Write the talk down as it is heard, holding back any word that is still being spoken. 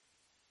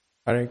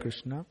Hare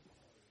Krishna.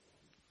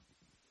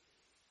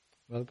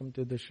 Welcome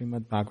to the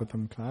Srimad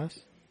Bhagavatam class.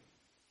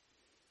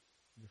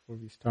 Before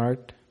we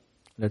start,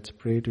 let's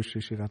pray to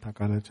Shri Shri Radha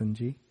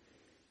Kalachandji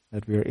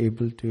that we are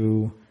able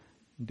to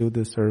do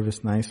this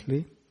service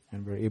nicely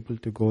and we're able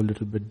to go a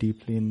little bit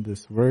deeply in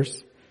this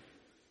verse,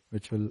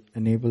 which will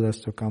enable us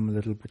to come a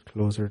little bit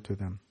closer to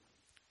them.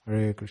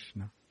 Hare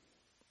Krishna.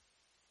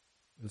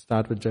 We'll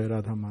start with Jai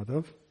Radha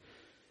Madhav.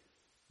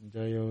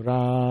 Jayo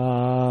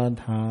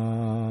Radha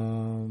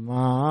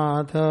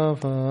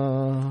Madhava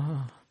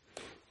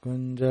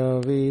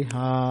Kunja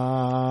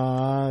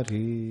Vihari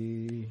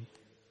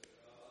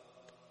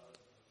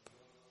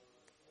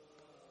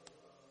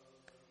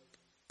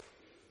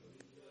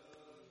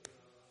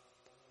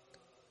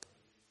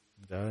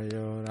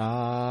Jayo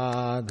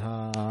Radha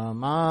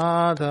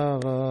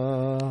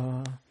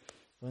Madhava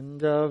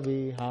Kunja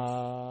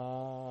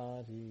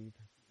Vihari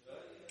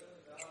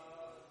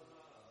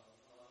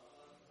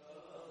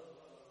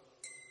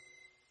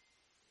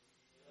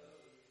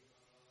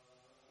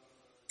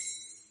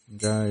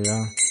Jaya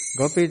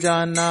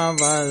Gopijana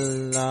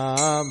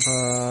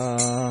Vallabha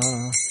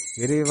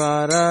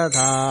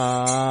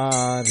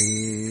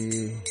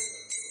Girivaradhari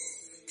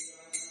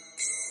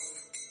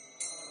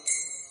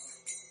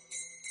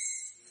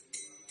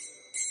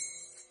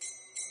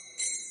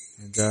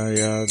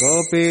Jaya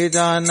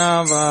Gopijana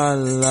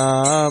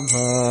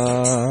Vallabha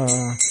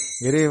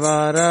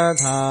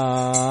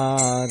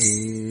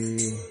Girivaradhari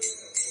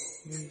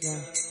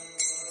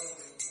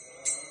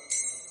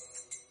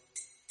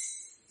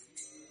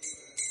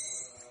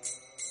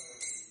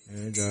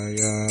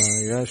Jaya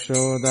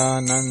Yashoda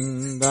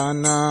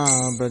Nandana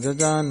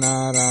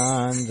Brajajana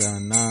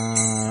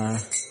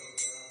Ranjana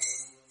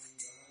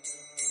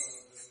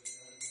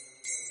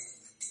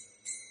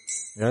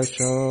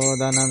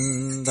Yashoda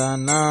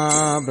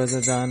Nandana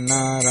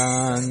Brajajana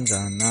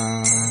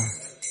Ranjana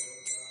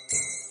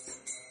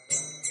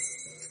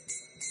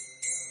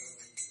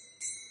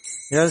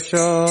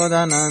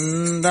Yashoda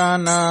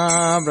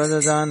Nandana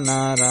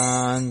Brajajana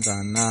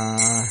Ranjana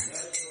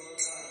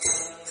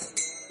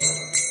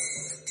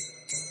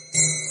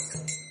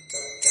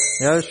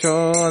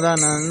Yashoda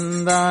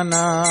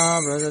Nandana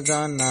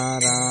Brajajana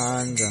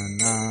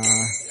Ranjana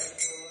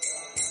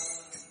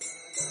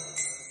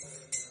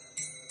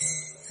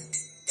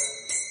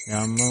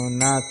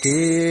Yamuna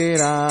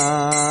Tira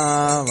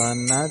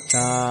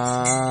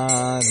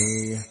Vanachari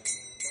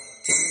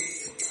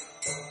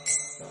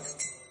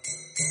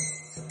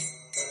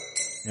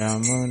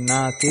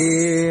Yamuna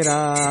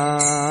Tira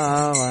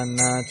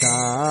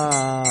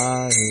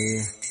Vanachari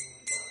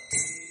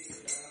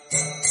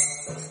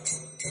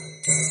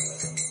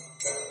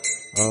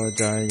O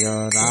Jaya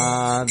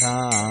Radha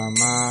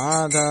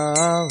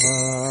Madhava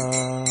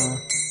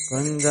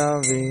Kunja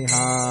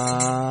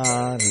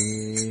Vihari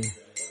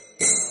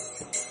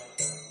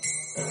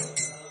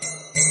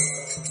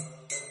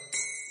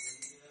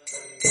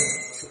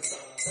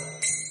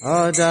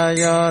O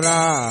Jaya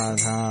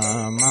Radha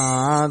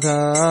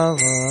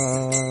Madhava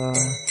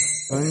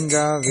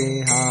Kunja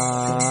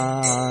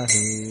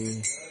Vihari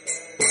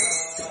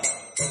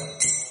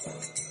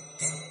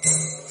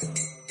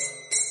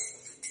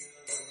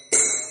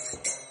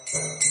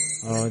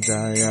O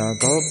Jaya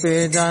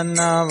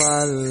Gopijana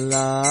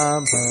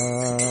Vallabha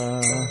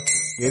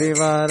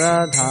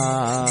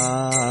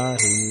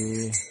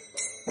Girivaradhari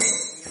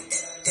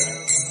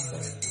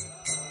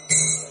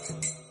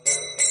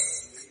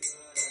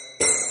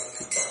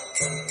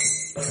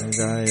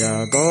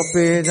Jaya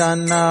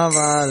Gopijana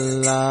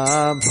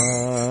Vallabha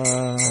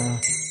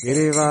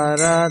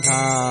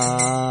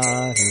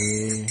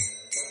Girivaradhari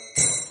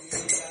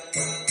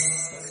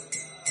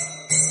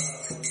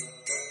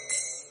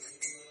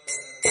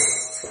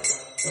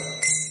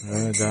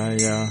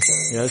Jaya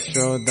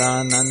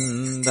Yashoda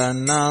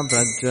Nandana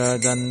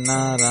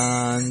Brajajana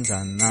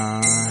Ranjana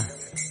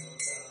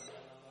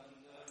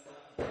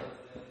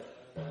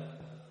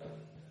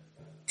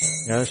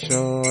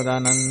Yashoda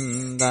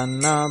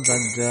Nandana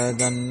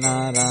Brajajana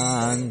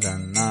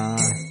Ranjana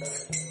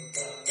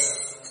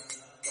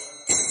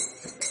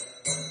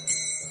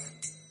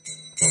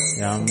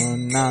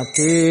Yamuna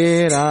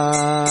Tira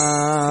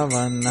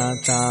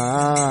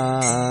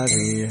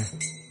Vanachari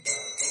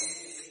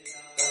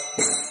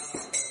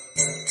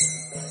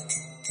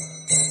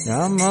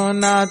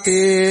Yamuna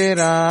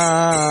Tira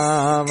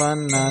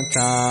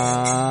Vanachari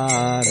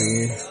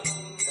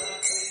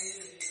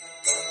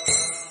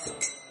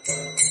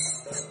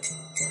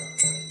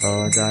O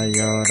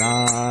Jaya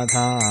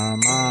Radha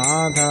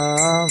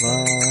Madhava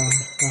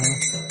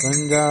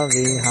Kunja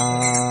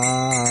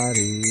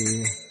Vihari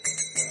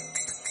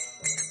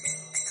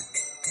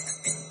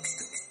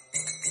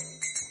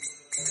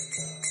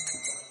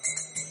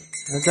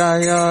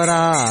Jaya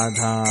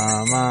Radha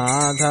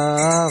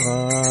Madhava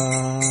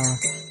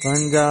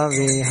Kunja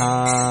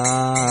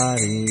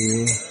Vihari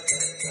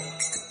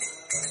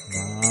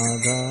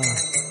Madhava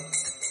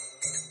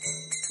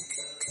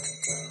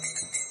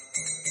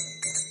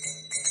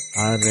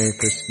Hare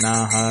Krishna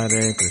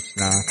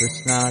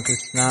Krishna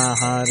Krishna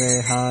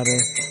Hare Hare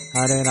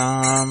Hare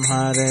Ram,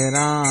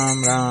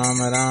 Ram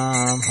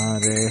Ram,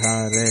 Hare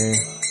Hare.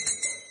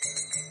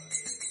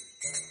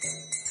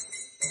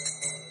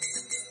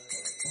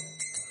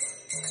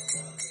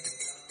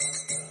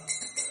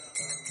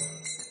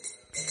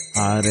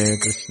 Hare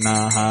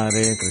Krishna,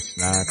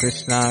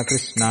 Krishna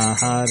Krishna,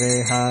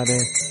 Hare Hare,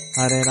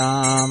 Hare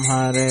Ram,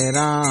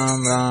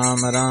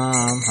 Ram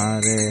Ram,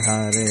 Hare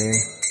Hare.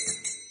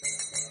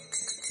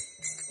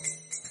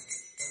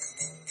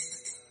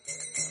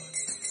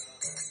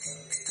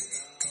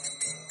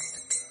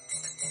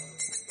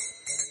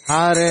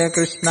 Hare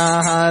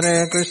Krishna,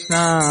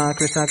 Krishna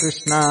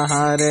Krishna,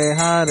 Hare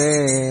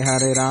Hare,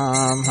 Hare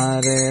Ram,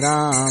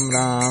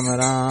 Ram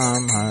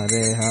Ram,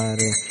 Hare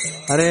Hare.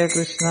 Hare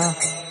Krishna.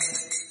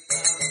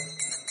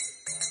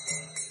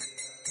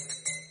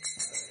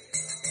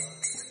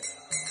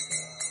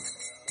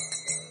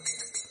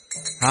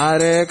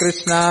 Hare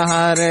Krishna,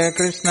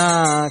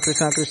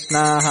 Krishna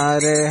Krishna,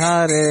 Hare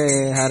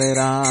Hare, Hare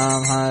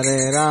Ram,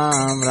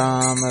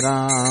 Ram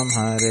Ram,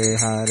 Hare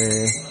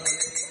Hare.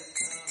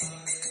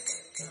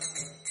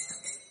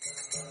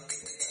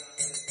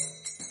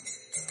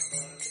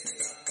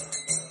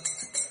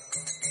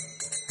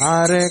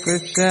 Hare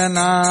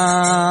Krishna,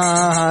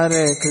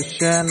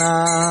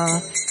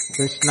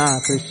 Krishna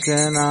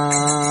Krishna,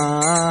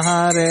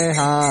 Hare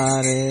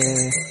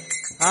Hare,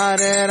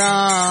 Hare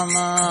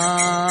Rama,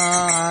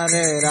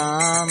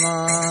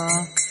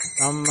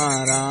 Rama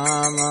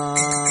Rama,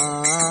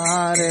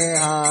 Hare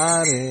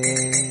Hare.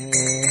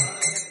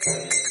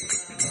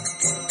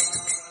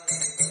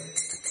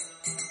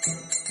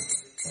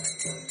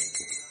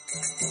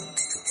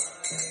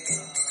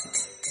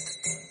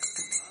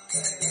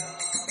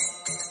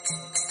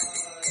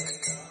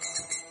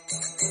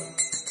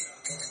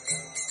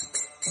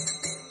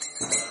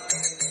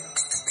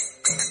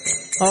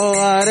 Oh,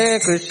 Hare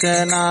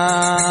Krishna,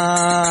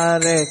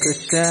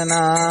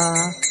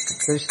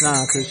 Krishna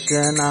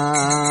Krishna,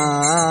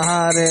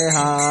 Hare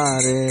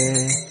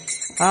Hare,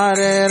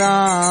 Hare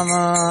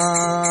Rama,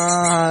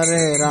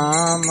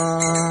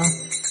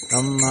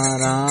 Rama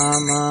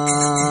Rama,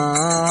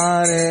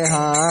 Hare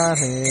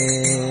Hare.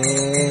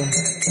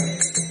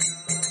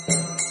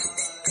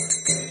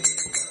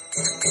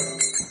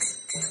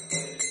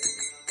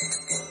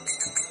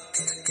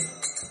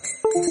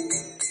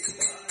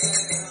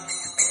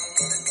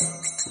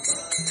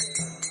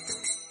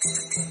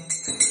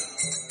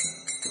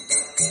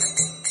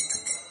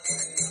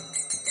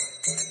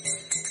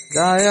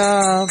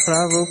 Jaya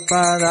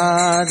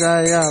Prabhupada,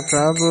 Jaya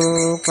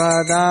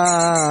Prabhupada,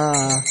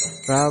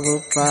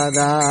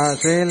 Prabhupada,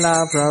 Srila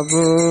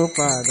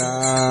Prabhupada.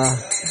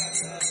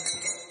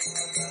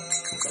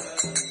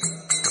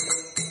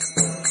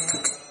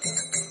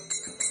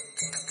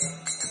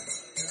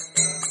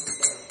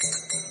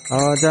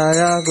 Oh,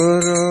 Jaya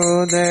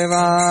Guru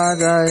Deva,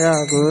 Jaya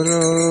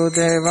Guru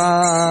Deva,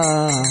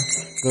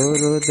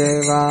 Guru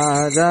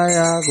Deva,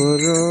 Jaya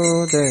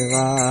Guru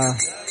Deva.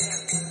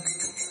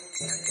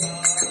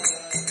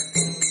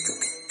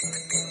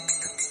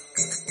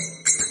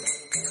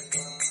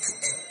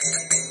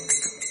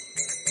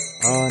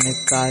 Oh,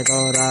 Nittai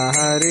Gaura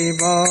Hari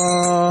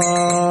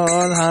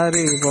Bol,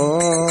 Hari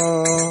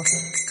Bol,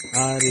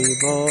 Hari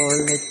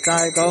Bol,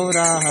 Nittai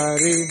Gaura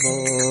Hari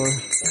Bol.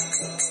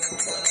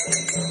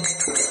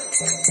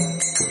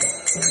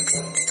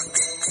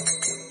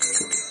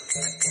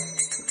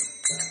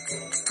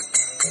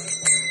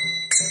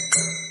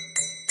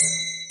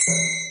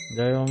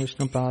 Jai Om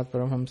Vishnupad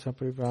Paramahamsa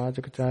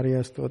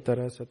Parivrajakacharya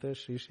Stotara Sata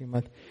Shri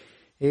Srimad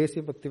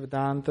A.C.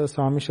 Bhaktivedanta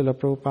Swami Srila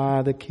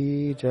Prabhupada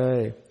Ki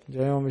Jai.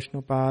 Jai Om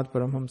Vishnupad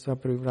Paramahamsa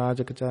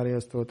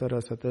Parivrajakacharya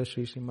Stotara Sata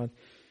Shri Srimad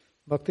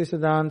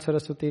Bhaktisiddhanta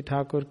Saraswati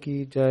Thakur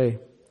Ki Jai.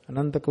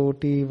 Ananta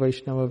Koti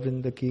Vaishnava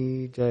Vrinda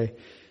Ki Jai.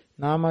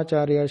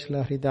 Namacharya Shri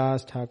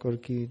Haridas Thakur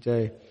Ki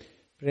Jai.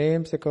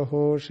 प्रेम से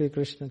कहो श्री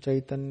कृष्ण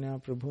चैतन्य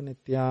प्रभु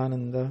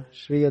नित्यानंद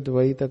श्री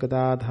अद्वैत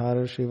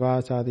गदाधर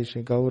श्रीवासादि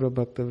श्री गौर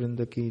भक्त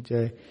वृंद की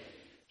जय।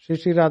 श्री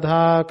श्री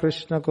राधा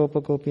कृष्ण गोप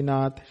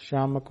गोपीनाथ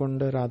श्याम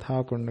कुंड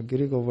राधा कुंड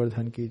गिरि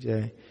गोवर्धन की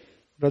जय।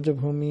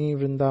 ब्रजभूमि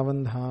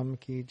वृंदावन धाम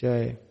की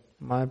जय।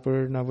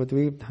 मायपुर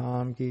नवद्वीप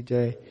धाम की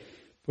जय।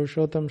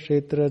 पुरुषोत्तम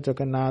क्षेत्र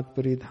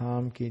जगन्नाथपुरी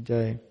धाम की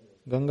जय।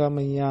 गंगा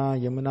मैया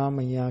यमुना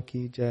मैया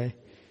की जय।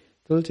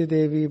 तुलसी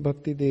देवी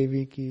भक्ति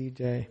देवी की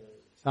जय।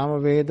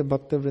 सामवेद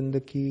भक्त वृंद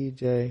की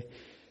जय।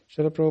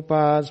 Srila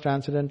Prabhupada's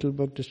Transcendental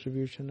Book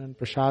Distribution and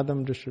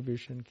Prasadam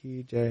Distribution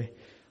की जय।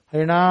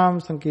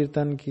 Harinam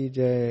Sankirtan की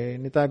जय।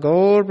 Nitya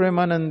Gaur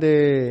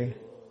Premanande।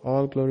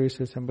 All glorious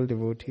assembled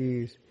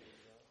devotees,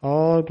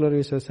 all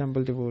glorious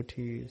assembled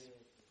devotees,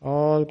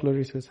 all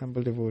glorious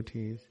assembled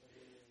devotees,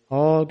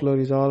 all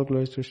glories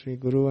to Sri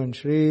Guru and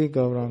Sri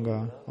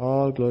Gauranga,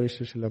 all glories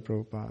to Srila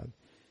Prabhupada.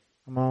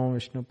 Namo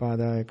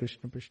Vishnupadaya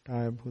Krishna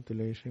Prishtaya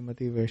Bhutale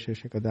Srimati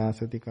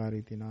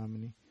Vaisheshikadasatikari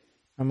Namini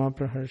Nama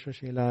Praharsha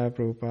Shilaya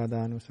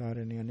Prabhupada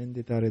Anusarani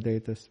Anindita Hriday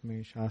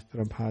Tasmai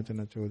Shastra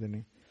Bhajana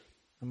Chodani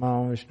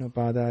Namo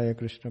Vishnupadaya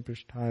Krishna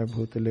Prishtaya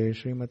Bhutale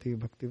Srimati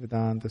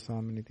Bhaktivedanta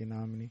Swaminiti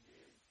Namini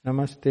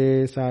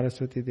नमस्ते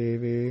सारस्वती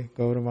देवे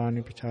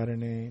गौरवाणी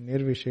प्रचारणे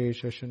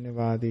निर्विशेष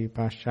शून्यवादी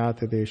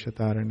पाश्चात्य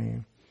देशतारणे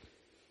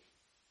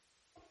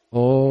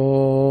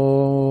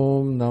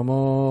ओम नमो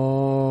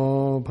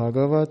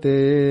भगवते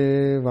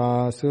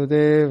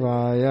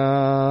वासुदेवाय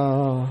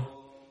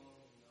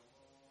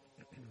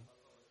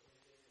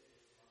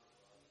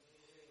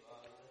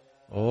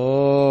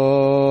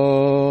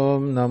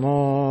ओम नमो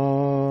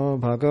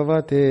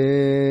भगवते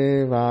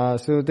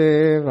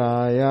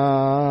वासुदेवाय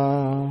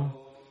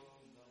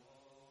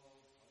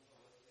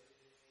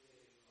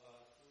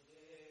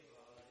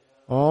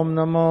ओम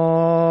नमो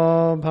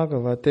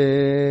भगवते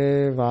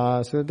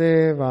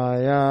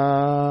वासुदेवाय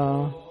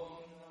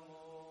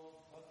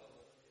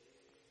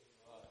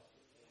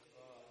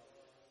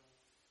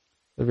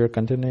So we are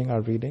continuing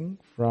our reading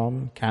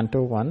from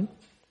Canto 1,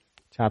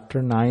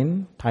 Chapter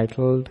 9,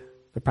 titled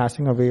The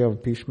Passing Away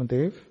of Bhishma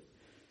Dev,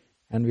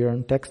 and we are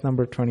on text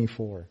number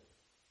 24.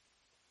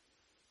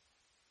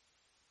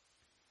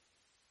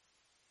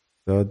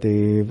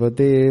 Sadeva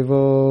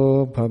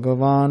Devo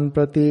Bhagavan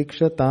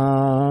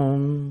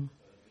Pratikshatam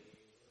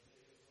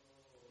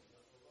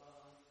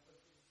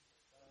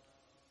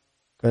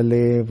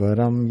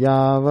Kalevaram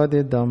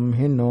Yavadidam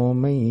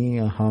Hinomai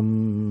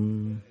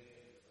Aham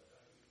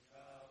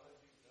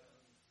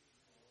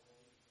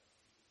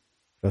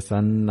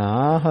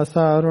Prasannaha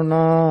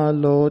Saruna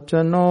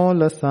Lochano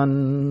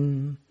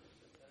Lasan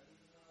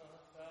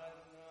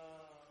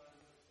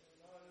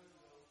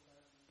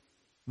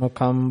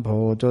Mukham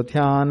Bhojo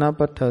Dhyana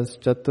Pathas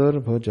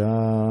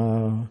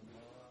Chaturbhuja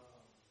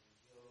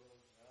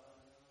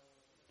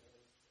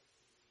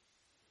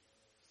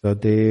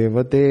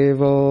Sadeva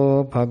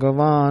Devo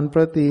Bhagavan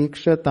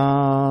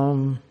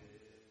Pratikshatam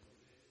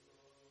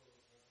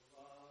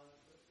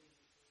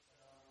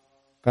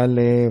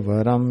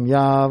Kalevaram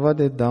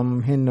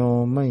Yavadidam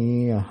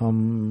Hinomai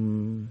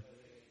Aham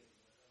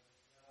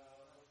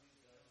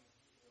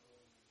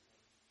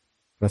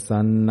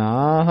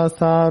Prasannaha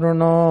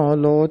Saruno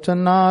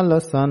Lochana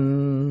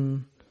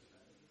Lasan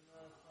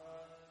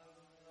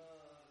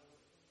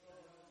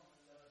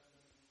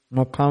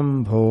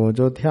Mukham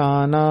Bhojo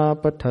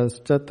Dhyana Pathas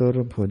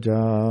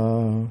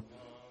Chaturbhuja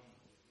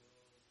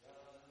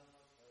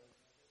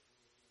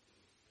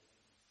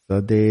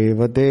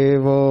Sadeva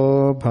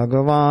Devo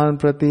Bhagavan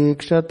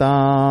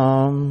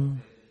Pratikshatam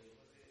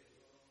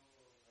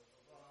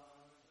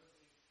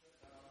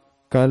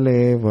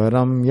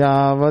Kalevaram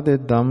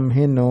Yavadidam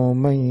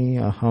Hinomai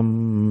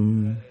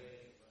Aham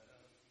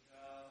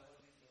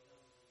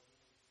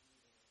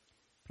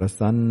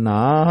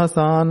Prasannaha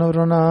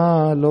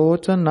Sanuruna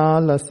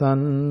Lochana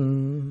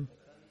Lasan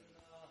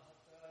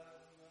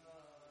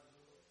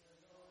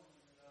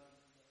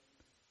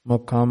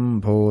Mukham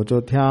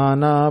Bhojo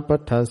Dhyana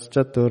Pathas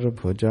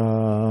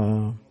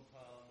Chaturbhuja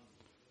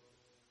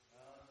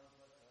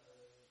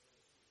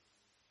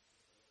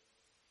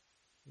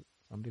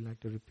Somebody like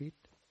to repeat?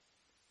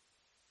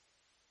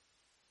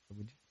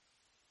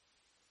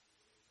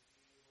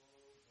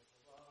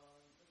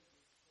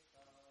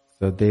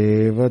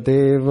 Sadeva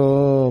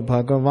Devo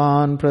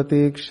Bhagavan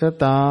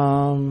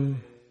Pratikshatam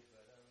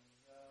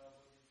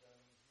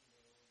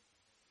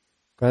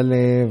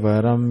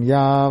Kalevaram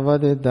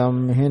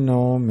Yavadidam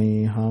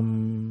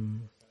Hinomiham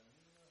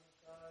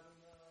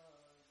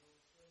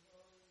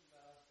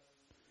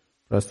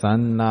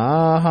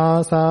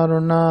Prasannaha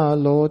Saruna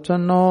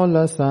Lochano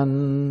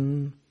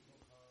Lasan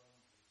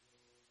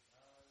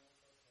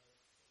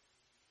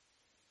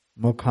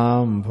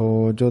Mukham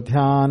Bhojo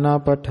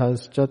Dhyana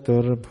Pathas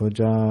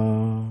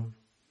Chaturbhuja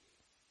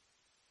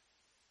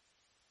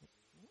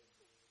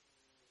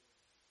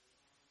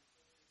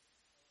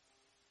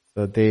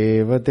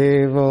Sadeva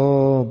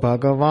Devo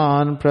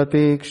Bhagavan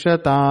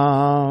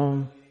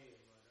Pratikshatam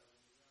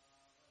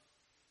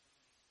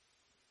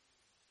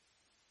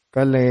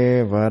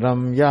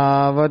Kalevaram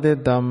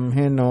Yavadidam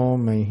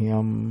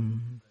Hinomiham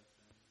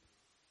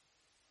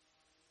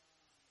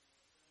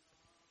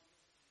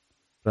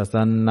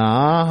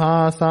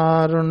Prasannaha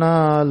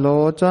Saruna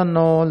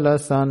Lochano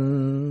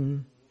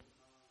Lasan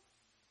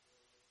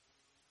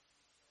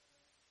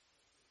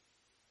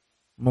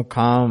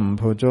Mukham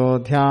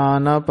Bhujo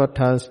Dhyana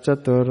Pathas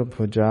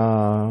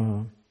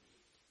Chaturbhuja.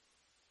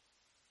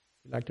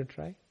 Like to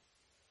try?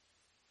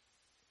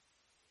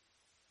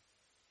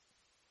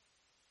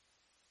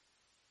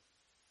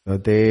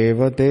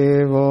 Sadeva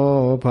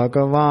Devo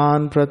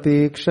Bhagavan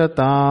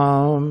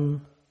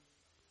Pratikshatam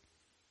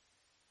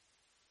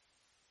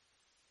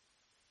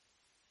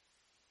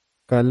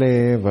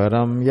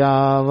Kalevaram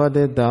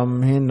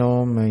Yavadidam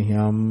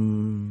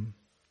Hinomiham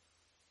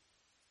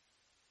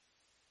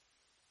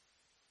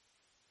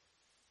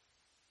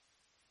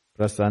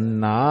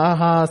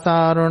Prasannaha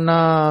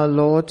Saruna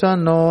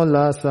Lochano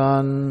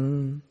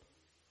Lasan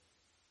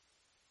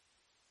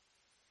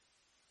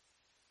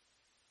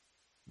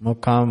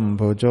Mukham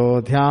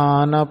Bhujo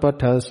Dhyana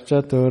Pathas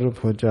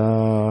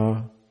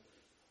Chaturbhuja.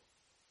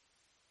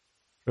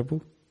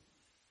 Prabhu?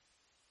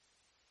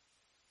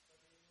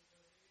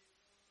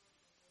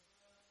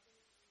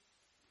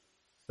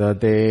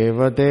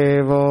 Sadeva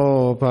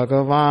Devo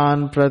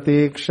Bhagavan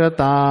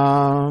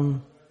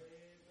Pratikshataam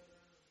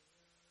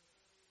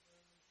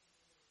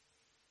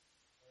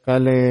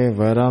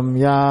Kalevaram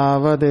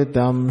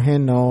Yavadidam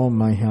Hino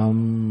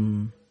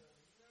Mayam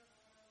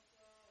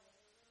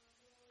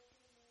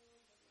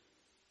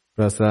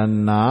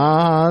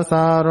Prasanna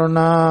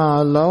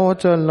Saruna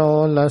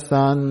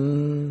Lochalolasan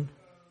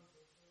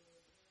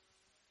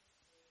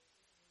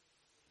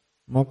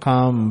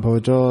Mukham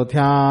Bhujo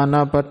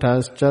Dhyana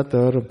Patas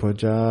Chatur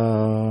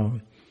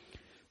Bhuja.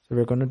 So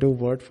we're going to do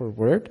word for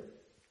word,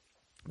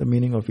 the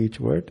meaning of each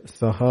word.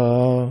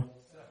 Saha,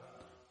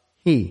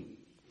 he.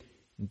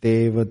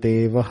 Deva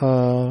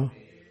Devaha,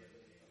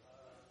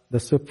 the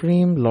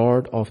Supreme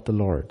Lord of the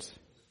Lords.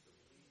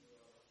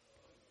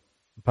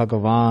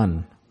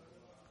 Bhagavan,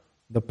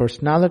 the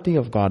personality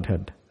of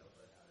Godhead.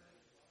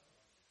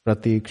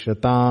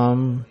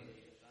 Pratikshatam,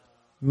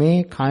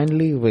 may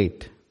kindly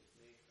wait.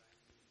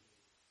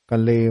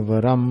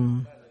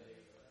 Kalevaram,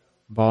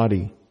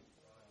 body.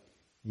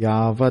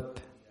 Yavat,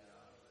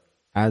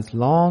 as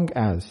long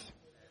as.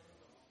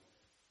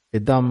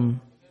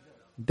 Idam,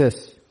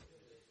 this,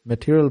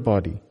 material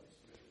body.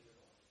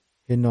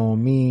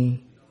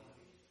 Hinomi,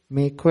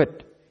 may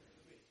quit.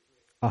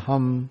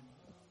 Aham,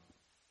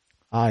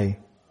 I.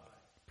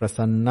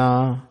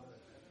 Prasanna,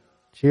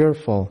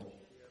 cheerful.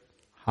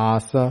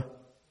 Hasa,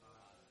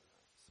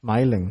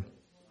 smiling.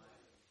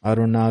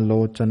 Aruna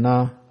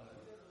Lochana,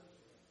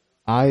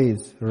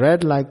 eyes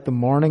red like the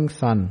morning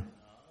sun.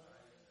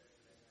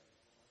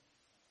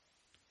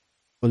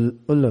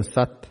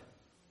 Ulasat,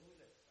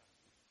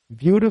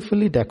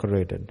 beautifully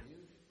decorated.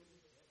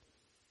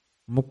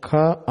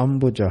 Mukha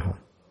Ambujaha,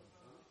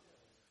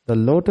 the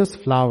lotus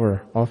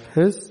flower of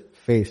his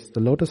face, the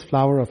lotus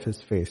flower of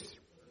his face.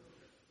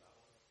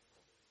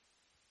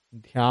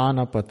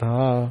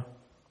 Dhyanapatha,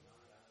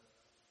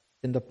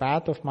 in the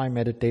path of my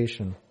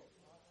meditation.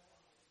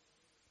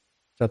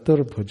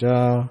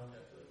 Chaturbhuja,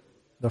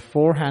 the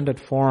four-handed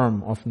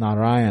form of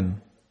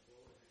Narayan,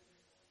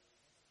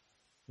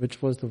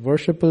 which was the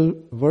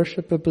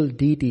worshipable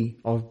deity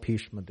of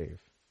Bhishma Dev.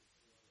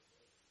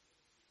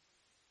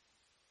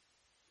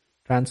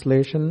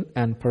 Translation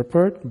and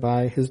purport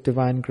by His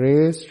Divine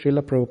Grace,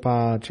 Srila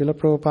Prabhupada. Srila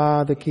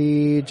Prabhupada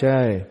ki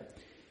jai.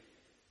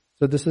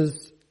 So this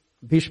is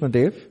Bhishma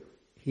Dev.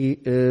 He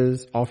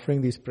is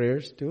offering these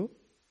prayers to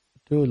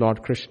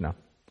Lord Krishna.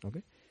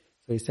 Okay,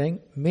 so he's saying,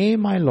 may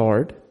my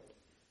Lord,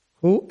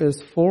 who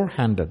is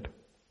four-handed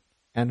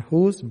and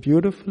whose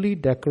beautifully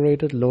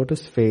decorated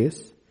lotus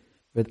face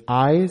with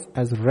eyes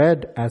as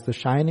red as the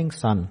shining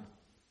sun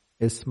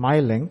is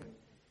smiling,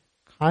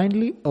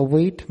 kindly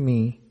await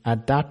me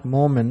at that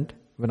moment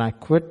when I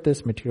quit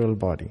this material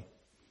body.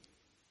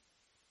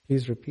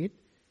 Please repeat.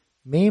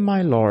 May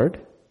my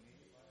Lord,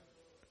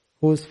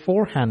 who is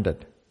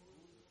four-handed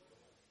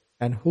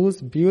and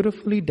whose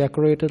beautifully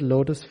decorated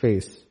lotus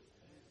face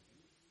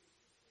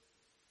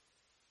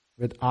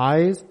with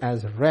eyes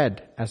as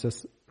red as a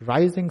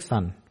rising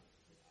sun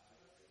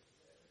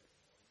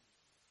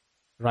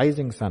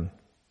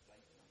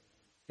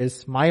is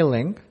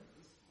smiling,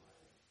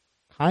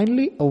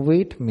 kindly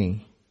await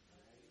me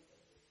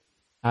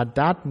at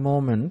that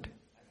moment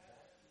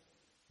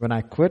when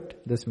I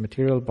quit this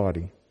material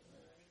body.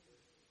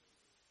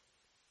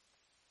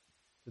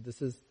 So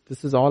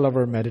this is all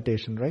our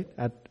meditation, right?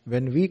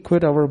 When we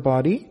quit our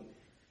body,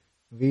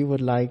 we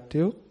would like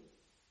to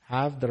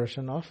have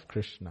darshan of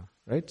Krishna,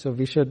 right? So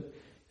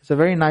it's a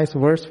very nice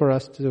verse for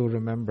us to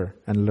remember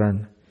and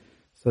learn.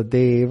 So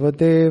Deva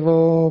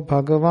Devo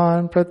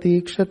Bhagavan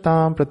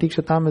Pratikshatam.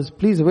 Pratikshatam is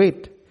please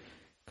wait.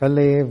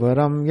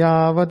 Kalevaram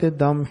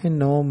Yavadidam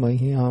Hino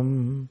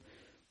Mahyam.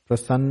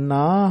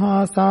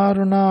 Prasannaha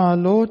Saruna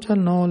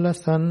Lochano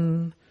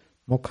Lasan.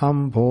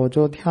 Mukham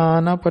Bhojo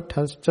Dhyana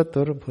Patas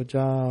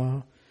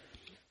Chaturbhuja.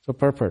 So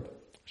purport.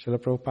 Srila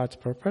Prabhupada's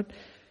purport.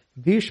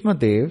 Bhishma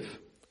Dev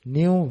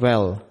knew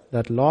well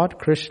that Lord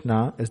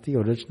Krishna is the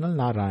original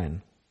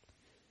Narayan.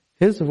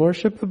 His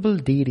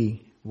worshipable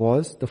deity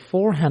was the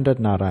four-handed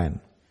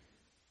Narayan.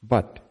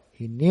 But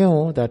he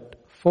knew that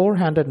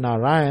four-handed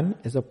Narayan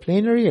is a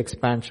plenary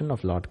expansion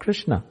of Lord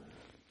Krishna.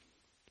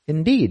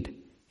 Indeed,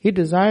 he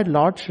desired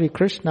Lord Shri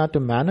Krishna to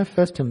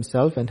manifest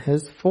himself in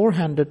his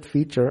four-handed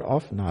feature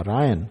of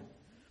Narayan.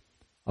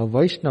 A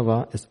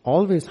Vaishnava is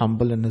always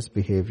humble in his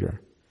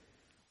behavior.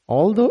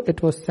 Although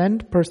it was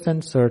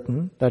 100%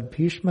 certain that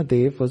Bhishma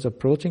Dev was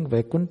approaching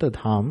Vaikuntha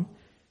Dham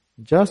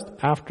just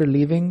after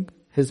leaving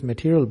his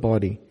material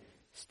body,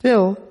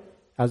 still,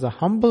 as a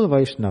humble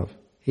Vaishnava,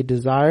 he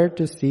desired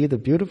to see the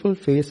beautiful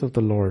face of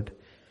the Lord.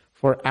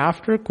 For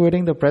after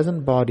quitting the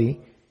present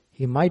body,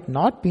 he might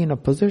not be in a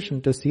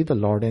position to see the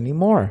Lord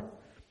anymore.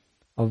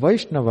 A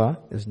Vaishnava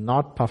is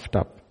not puffed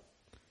up.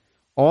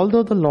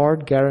 Although the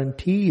Lord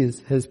guarantees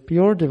his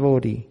pure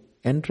devotee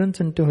entrance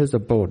into his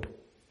abode,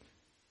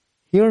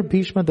 here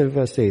Bhishma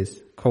Deva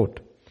says, quote,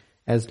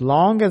 as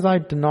long as I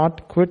do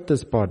not quit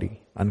this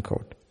body,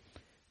 unquote.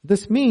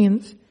 This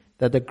means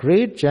that the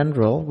great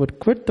general would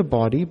quit the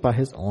body by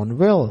his own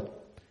will.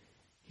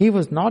 He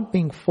was not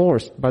being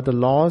forced by the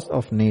laws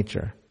of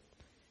nature.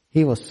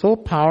 He was so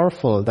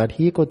powerful that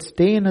he could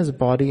stay in his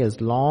body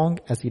as long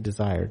as he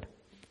desired.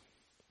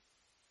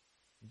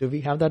 Do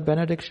we have that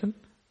benediction?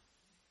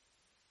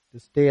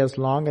 To stay as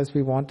long as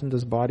we want in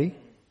this body?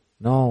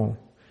 No.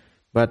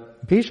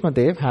 But Bhishma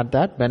Dev had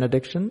that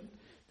benediction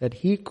that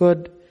he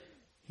could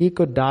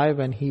die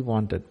when he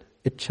wanted.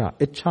 Ichha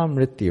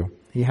mrityu.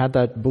 He had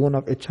that boon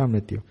of Ichha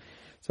mrityu.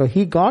 So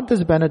he got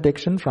this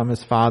benediction from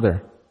his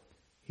father.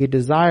 He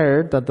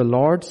desired that the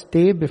Lord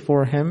stay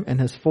before him in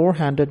his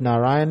four-handed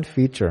Narayan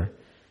feature,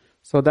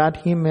 so that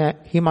he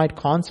might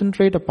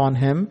concentrate upon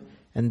him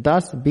and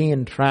thus be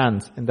in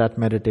trance in that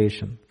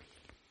meditation.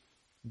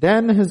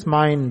 Then his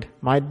mind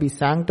might be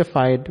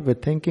sanctified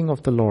with thinking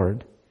of the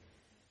Lord.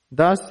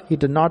 Thus he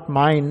did not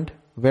mind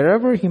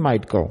wherever he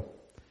might go.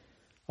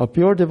 A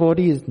pure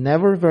devotee is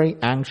never very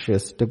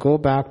anxious to go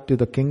back to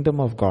the kingdom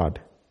of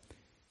God.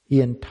 He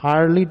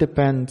entirely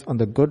depends on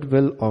the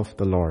goodwill of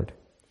the Lord.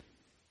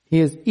 He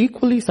is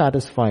equally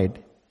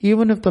satisfied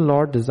even if the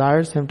Lord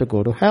desires him to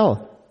go to hell.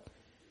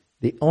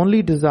 The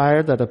only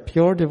desire that a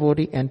pure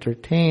devotee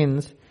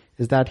entertains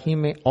is that he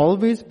may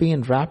always be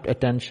in rapt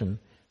attention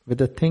with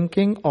the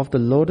thinking of the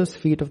lotus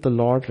feet of the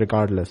Lord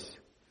regardless.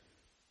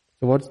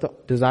 So what's the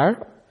desire?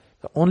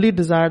 The only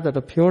desire that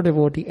a pure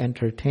devotee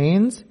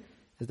entertains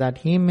is that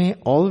he may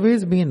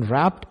always be in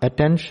rapt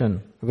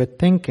attention with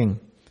thinking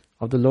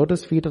of the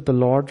lotus feet of the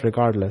Lord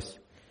regardless.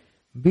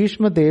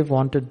 Bhishma Dev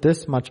wanted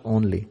this much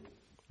only,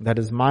 that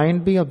his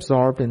mind be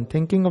absorbed in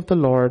thinking of the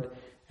Lord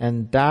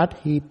and that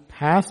he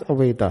pass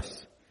away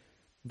thus.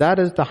 That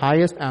is the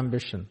highest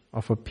ambition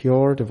of a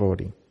pure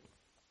devotee.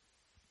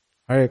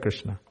 Hare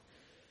Krishna.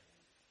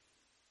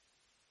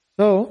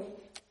 So,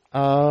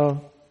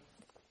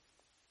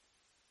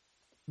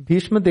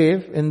 Bhishma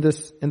Dev in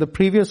the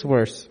previous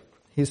verse,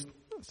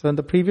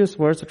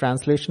 the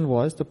translation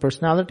was the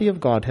personality of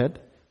Godhead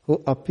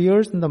who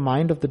appears in the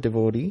mind of the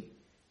devotee.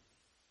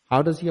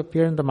 How does he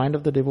appear in the mind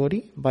of the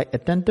devotee? By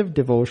attentive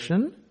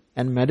devotion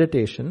and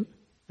meditation,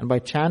 and by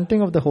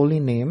chanting of the holy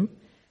name,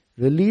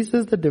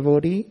 releases the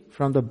devotee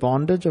from the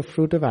bondage of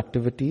fruitive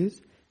activities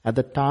at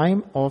the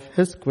time of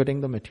his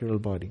quitting the material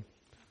body.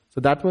 So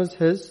that was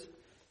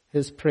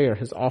his prayer,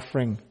 his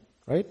offering,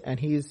 right? And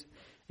he's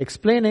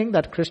explaining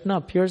that Krishna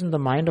appears in the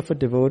mind of a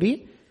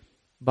devotee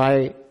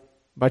by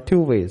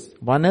two ways.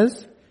 One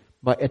is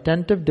by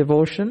attentive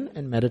devotion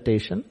and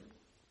meditation,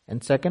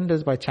 and second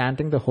is by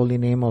chanting the holy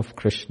name of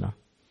Krishna.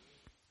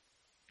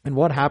 And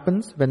what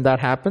happens when that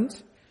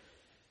happens?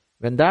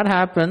 When that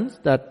happens,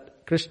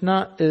 that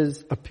Krishna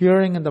is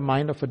appearing in the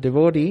mind of a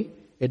devotee,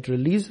 it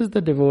releases the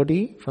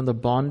devotee from the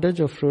bondage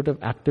of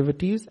fruitive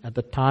activities at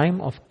the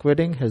time of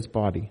quitting his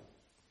body.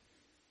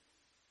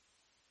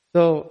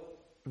 So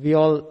we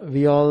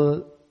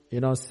all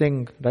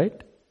sing,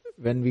 right?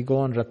 When we go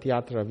on Rath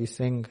Yatra, we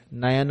sing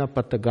Nayana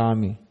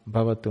Patagami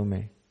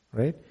Bhavatume,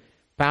 right?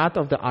 Path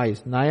of the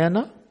eyes,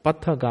 Nayana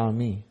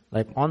Patagami.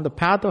 Like on the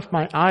path of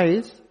my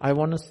eyes, I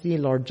want to see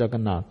Lord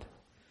Jagannath.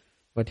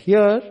 But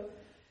here,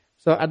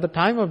 so at the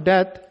time of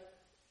death,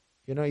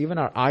 even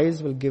our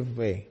eyes will give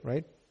way,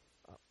 right?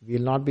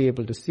 We'll not be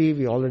able to see.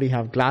 We already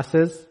have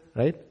glasses,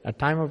 right? At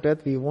time of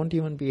death, we won't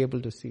even be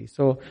able to see.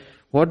 So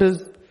what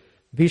is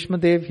Bhishma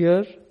Dev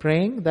here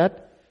praying?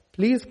 That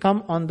please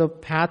come on the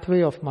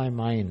pathway of my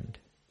mind,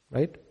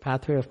 right?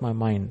 Pathway of my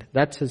mind.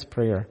 That's his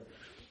prayer.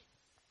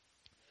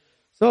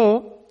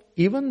 So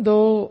even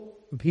though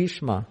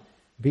Bhishma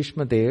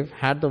Dev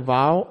had the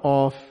vow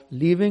of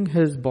leaving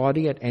his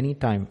body at any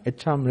time,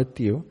 Ichha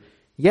Mrityu,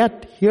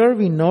 yet here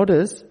we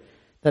notice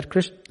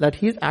that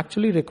he is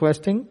actually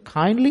requesting,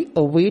 kindly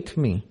await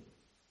me.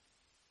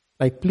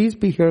 Like, please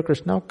be here,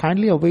 Krishna,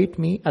 kindly await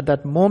me at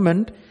that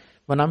moment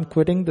when I'm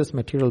quitting this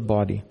material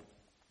body.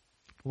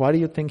 Why do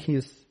you think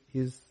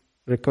he's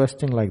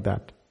requesting like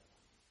that?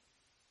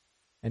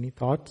 Any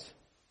thoughts?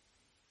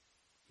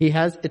 He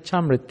has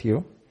Ichha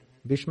Mrityu.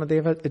 Bhishma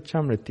Dev has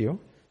Ichha Mrityu.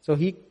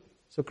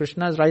 So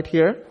Krishna is right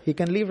here. He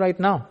can leave right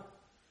now.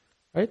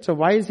 Right? So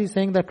why is he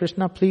saying that,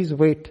 Krishna, please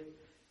wait?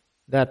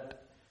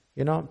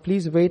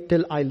 Please wait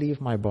till I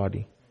leave my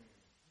body.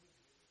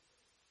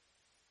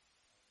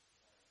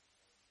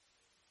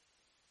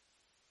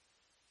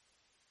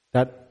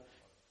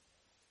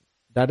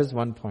 That is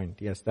one point.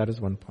 Yes, that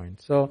is one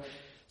point. So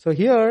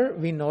here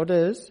we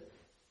notice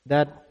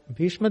that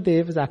Bhishma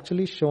Dev is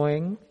actually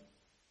showing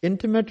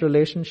intimate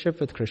relationship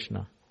with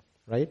Krishna,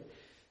 right?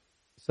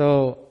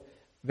 So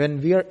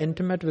when we are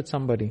intimate with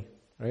somebody,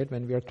 right?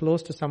 When we are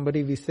close to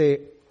somebody, we say,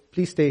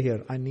 please stay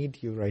here. I need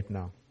you right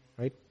now,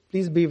 right?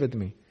 Please be with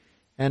me.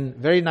 And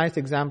very nice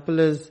example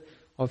is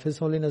of His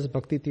Holiness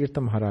Bhakti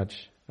Tirtha Maharaj,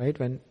 right?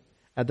 When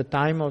at the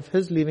time of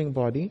his leaving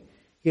body,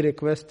 he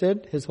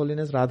requested His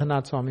Holiness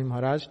Radhanath Swami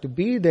Maharaj to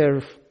be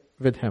there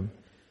with him,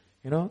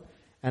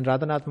 and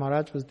Radhanath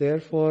Maharaj was there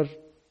for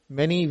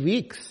many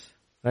weeks,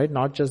 right?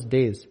 Not just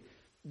days.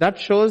 That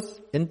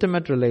shows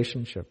intimate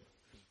relationship.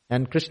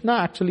 And Krishna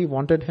actually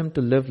wanted him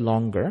to live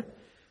longer.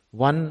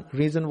 One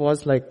reason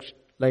was like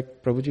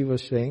Prabhuji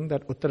was saying,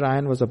 that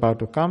Uttarayan was about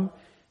to come,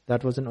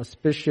 That was an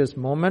auspicious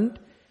moment.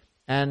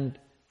 And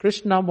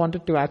Krishna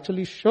wanted to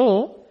actually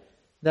show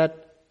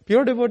that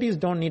pure devotees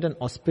don't need an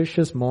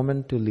auspicious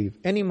moment to leave.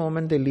 Any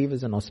moment they leave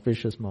is an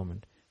auspicious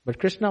moment. But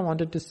Krishna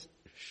wanted to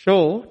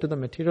show to the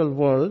material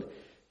world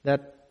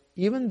that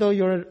even though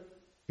you're,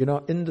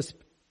 in this,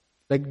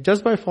 like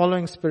just by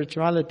following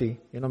spirituality,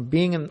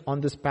 being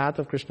on this path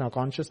of Krishna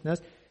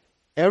consciousness,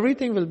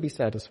 everything will be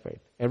satisfied.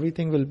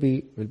 Everything will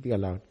be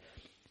allowed.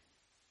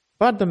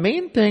 But the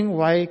main thing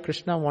why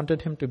Krishna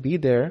wanted him to be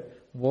there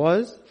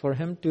was for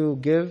him to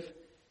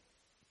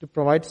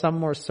provide some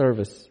more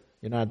service,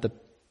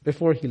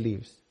 before he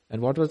leaves.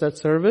 And what was that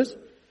service?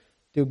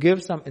 To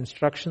give some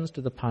instructions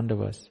to the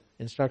Pandavas,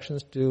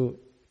 instructions to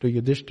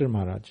Yudhishthir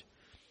Maharaj.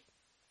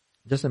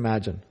 Just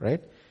imagine,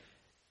 right?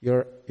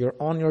 You're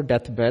on your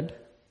deathbed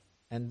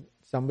and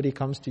somebody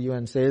comes to you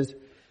and says,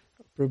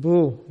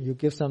 Prabhu, you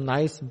give some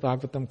nice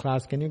Bhagavatam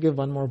class. Can you give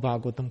one more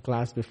Bhagavatam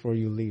class before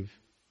you leave?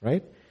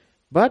 Right?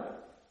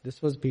 But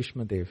this was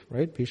Bhishma Dev,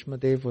 right? Bhishma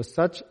Dev was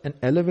such an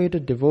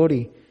elevated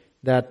devotee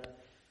that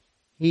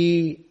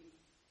he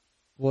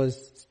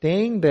was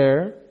staying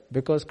there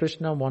because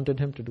Krishna wanted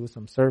him to do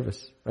some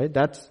service, right?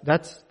 That's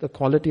the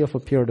quality of a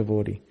pure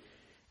devotee.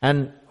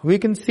 And we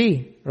can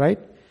see, right?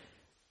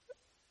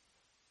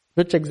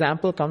 Which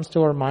example comes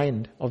to our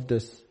mind of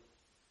this?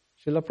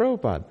 Srila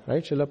Prabhupada,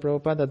 right? Srila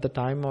Prabhupada at the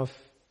time of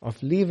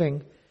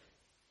leaving,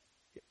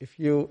 if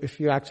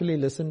you actually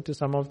listen to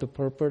some of the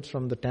purports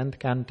from the 10th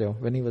canto,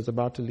 when he was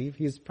about to leave,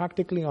 he's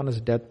practically on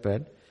his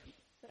deathbed.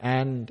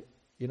 And,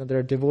 there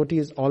are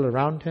devotees all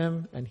around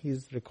him and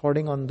he's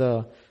recording on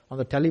the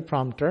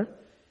teleprompter.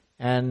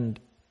 And,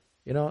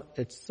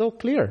 it's so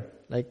clear.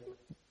 Like,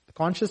 the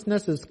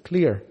consciousness is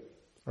clear,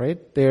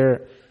 right?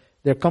 They're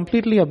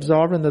completely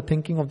absorbed in the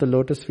thinking of the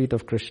lotus feet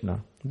of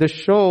Krishna. This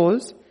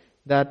shows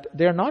that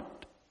they're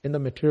not in the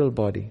material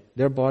body.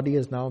 Their body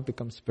has now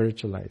become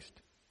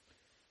spiritualized.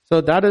 So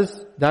that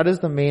is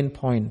the main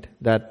point,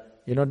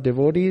 that,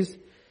 devotees,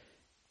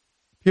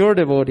 pure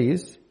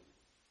devotees,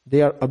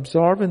 they are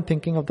absorbed in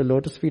thinking of the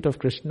lotus feet of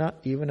Krishna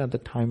even at the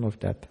time of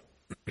death.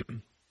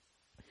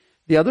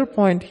 The other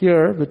point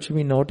here which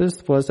we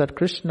noticed was that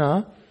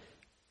Krishna,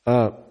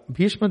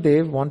 Bhishma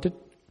Dev wanted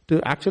to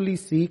actually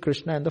see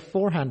Krishna in the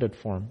four-handed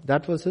form.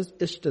 That was his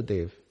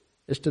Ishtadev.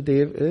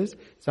 Ishtadev is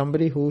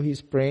somebody who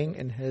he's praying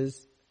in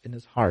his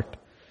heart.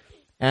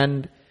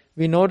 And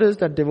we notice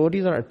that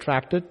devotees are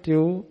attracted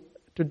to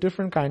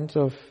different kinds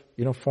of,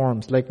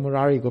 forms, like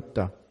Murari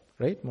Gupta,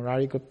 right?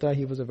 Murari Gupta,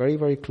 he was a very,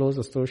 very close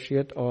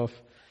associate of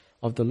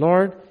the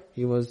Lord.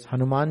 He was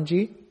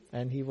Hanumanji,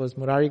 and he was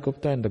Murari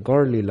Gupta in the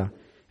Gaur Leela.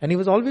 And he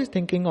was always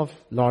thinking of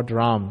Lord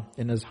Ram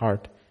in his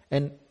heart.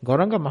 And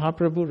Gauranga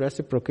Mahaprabhu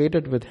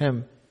reciprocated with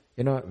him,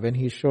 when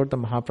he showed the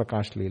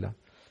Mahaprakash Leela.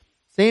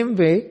 Same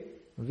way,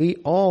 we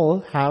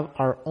all have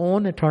our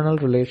own eternal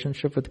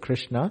relationship with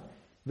Krishna,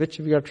 which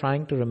we are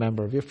trying to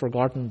remember. We've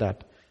forgotten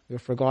that.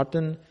 We've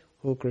forgotten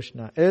who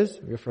Krishna is,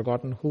 we've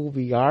forgotten who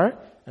we are,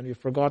 and we've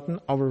forgotten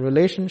our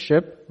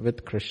relationship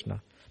with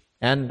Krishna.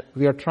 And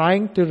we are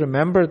trying to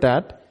remember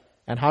that.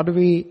 And how do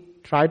we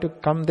try to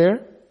come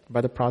there?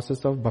 By the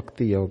process of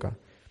Bhakti Yoga.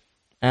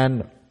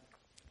 And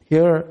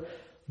here,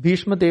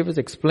 Bhishma Dev is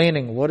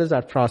explaining what is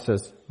that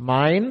process.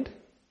 Mind,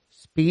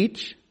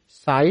 speech,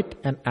 sight,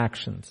 and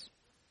actions.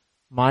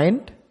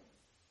 Mind,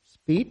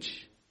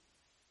 speech,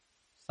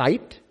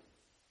 sight,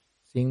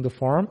 seeing the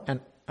form,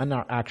 and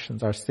our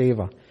actions, our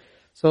seva.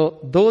 So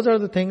those are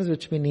the things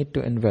which we need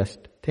to invest.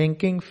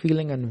 Thinking,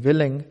 feeling, and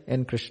willing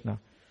in Krishna.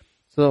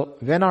 So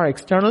when our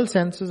external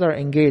senses are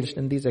engaged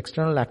in these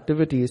external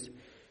activities,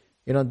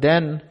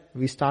 then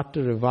we start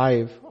to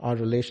revive our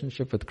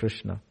relationship with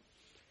Krishna.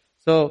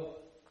 So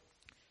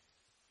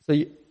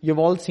you've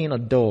all seen a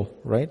dough,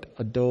 right?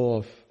 A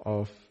dough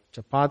of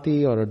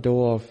chapati or a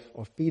dough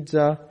of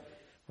pizza,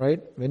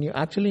 right? When you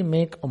actually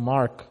make a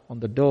mark on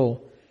the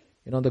dough,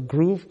 the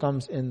groove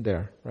comes in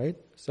there, right?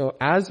 So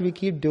as we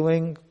keep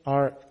doing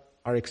our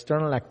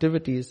external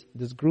activities,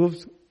 these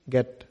grooves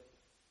get,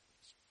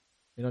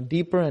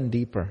 deeper and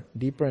deeper,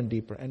 deeper and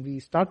deeper. And we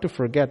start to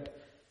forget,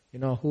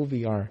 who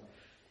we are.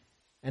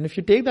 And if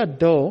you take that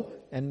dough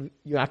and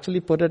you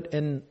actually put it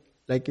in,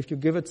 like if you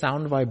give it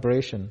sound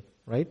vibration,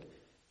 right?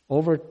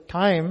 Over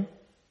time,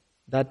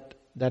 that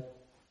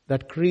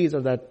crease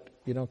or that,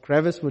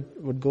 crevice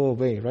would go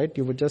away, right?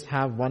 You would just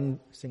have one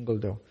single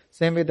dough.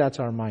 Same way, that's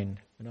our mind,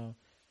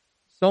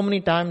 So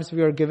many times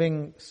we are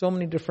giving so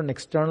many different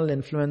external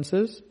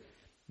influences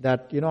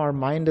that, our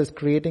mind is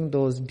creating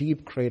those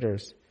deep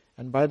craters.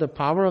 And by the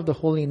power of the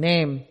holy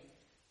name,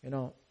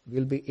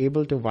 we'll be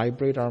able to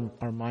vibrate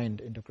our mind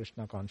into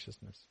Krishna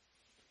consciousness.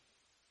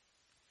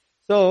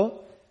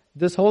 So,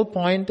 this whole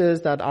point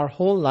is that our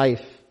whole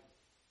life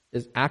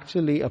is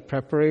actually a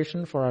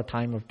preparation for our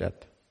time of death.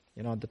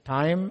 The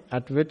time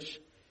at which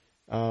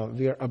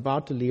we are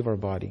about to leave our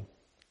body.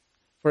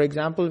 For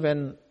example,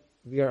 when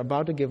we are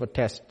about to give a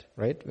test,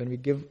 right? When we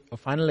give a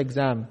final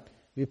exam,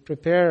 we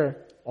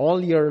prepare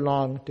all year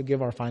long to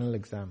give our final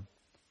exam.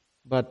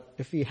 But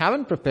if we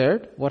haven't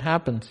prepared, what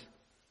happens?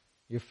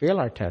 You fail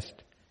our test.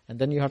 And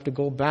then you have to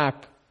go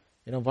back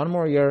one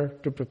more year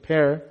to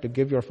prepare to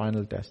give your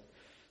final test.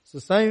 So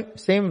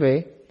same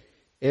way,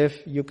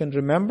 if you can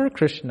remember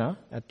Krishna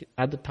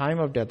at the time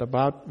of death,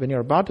 when you're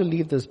about to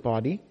leave this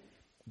body,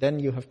 then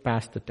you have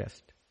passed the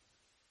test.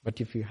 But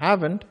if you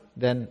haven't,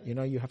 then,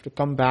 you have to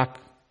come back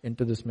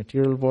into this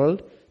material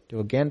world to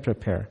again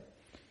prepare.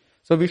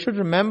 So we should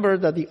remember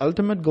that the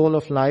ultimate goal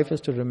of life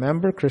is to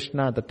remember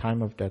Krishna at the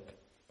time of death.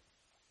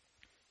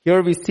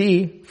 Here we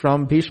see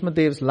from Bhishma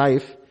Dev's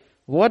life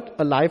what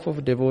a life of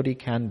a devotee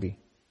can be.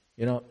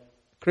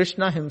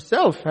 Krishna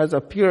himself has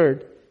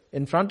appeared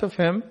in front of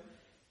him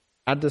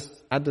at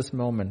this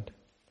moment.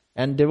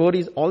 And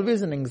devotees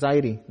always in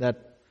anxiety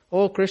that,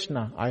 oh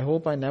Krishna, I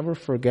hope I never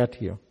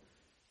forget you.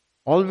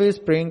 Always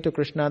praying to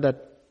Krishna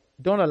that,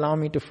 don't allow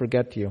me to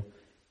forget you.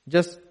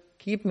 Just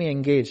keep me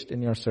engaged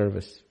in your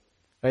service.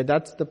 Right?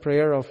 That's the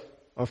prayer of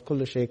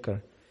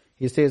Kulashekar.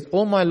 He says,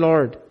 oh my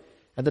Lord,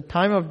 at the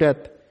time of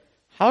death,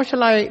 how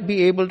shall I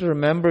be able to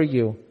remember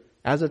you,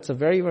 as it's a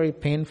very, very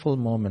painful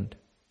moment?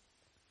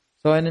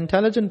 So an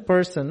intelligent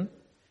person,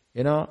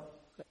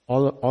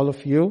 all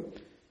of you,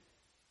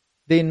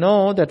 they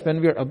know that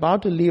when we're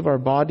about to leave our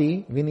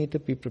body, we need to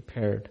be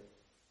prepared.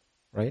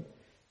 Right?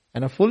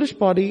 And a foolish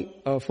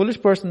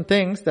person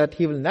thinks that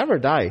he will never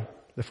die.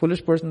 The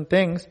foolish person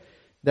thinks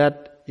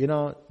that,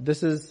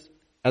 this is,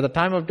 at the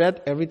time of death,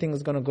 everything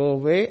is going to go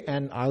away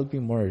and I'll be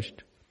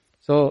merged.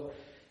 So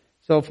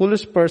a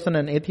foolish person,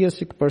 an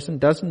atheistic person,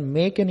 doesn't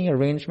make any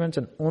arrangements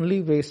and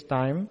only waste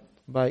time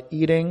by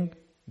eating,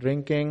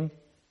 drinking,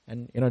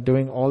 and,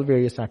 doing all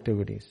various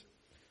activities.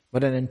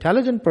 But an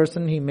intelligent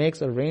person, he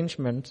makes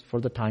arrangements for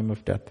the time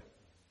of death.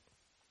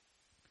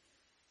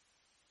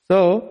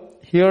 So,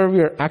 here we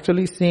are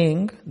actually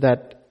seeing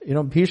that,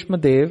 Bhishma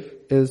Dev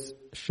is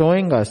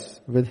showing us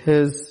with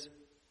his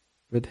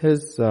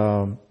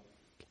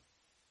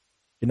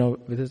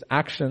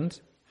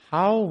actions,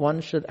 how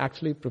one should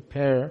actually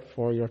prepare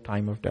for your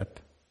time of death.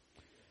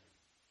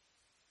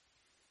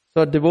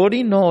 So a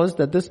devotee knows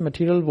that this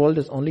material world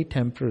is only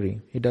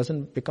temporary. He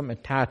doesn't become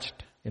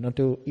attached,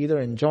 to either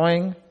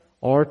enjoying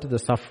or to the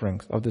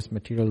sufferings of this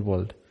material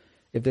world.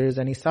 If there is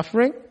any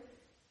suffering,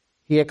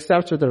 he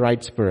accepts with the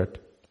right spirit.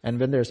 And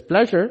when there's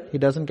pleasure, he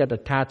doesn't get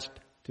attached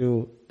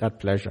to that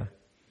pleasure.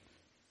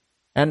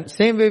 And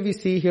same way we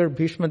see here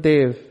Bhishma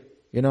Dev,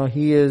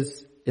 he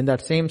is in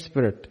that same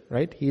spirit,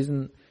 right? He's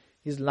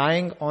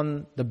lying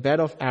on the bed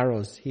of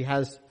arrows. He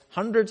has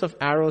hundreds of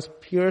arrows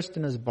pierced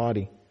in his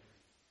body.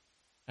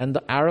 And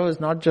the arrow is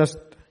not just,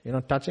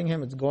 touching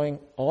him, it's going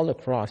all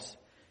across.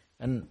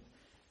 And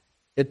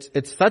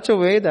it's such a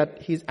way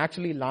that he's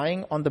actually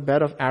lying on the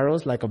bed of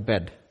arrows like a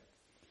bed.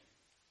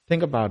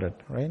 Think about it,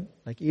 right?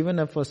 Like even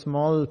if a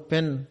small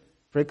pin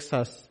pricks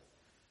us,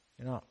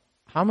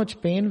 how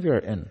much pain we are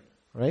in,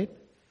 right?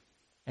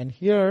 And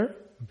here,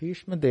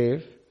 Bhishma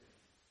Dev,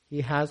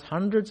 he has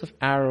hundreds of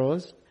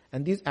arrows,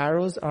 and these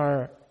arrows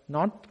are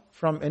not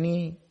from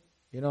any,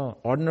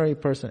 ordinary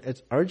person.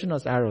 It's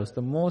Arjuna's arrows,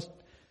 the most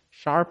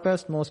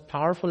sharpest, most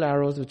powerful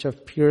arrows which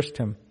have pierced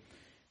him.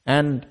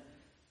 And,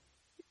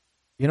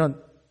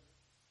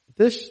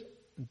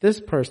 this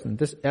person,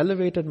 this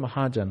elevated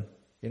Mahajan,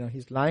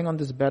 he's lying on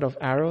this bed of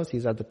arrows,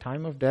 he's at the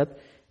time of death,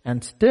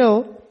 and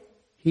still,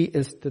 he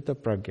is Sthita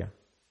Pragya.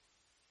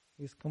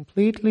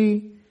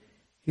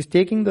 He's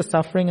taking the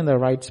suffering in the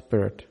right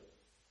spirit.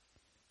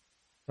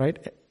 Right?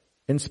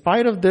 In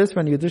spite of this,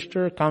 when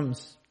Yudhishthira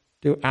comes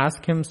to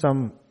ask him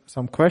some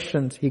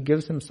questions, he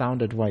gives him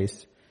sound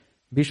advice.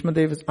 Bhishma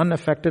Dev is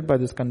unaffected by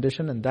this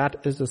condition, and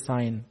that is a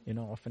sign,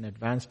 of an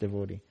advanced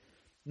devotee.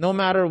 No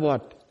matter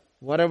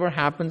whatever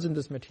happens in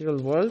this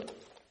material world,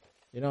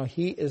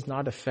 he is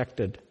not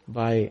affected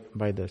by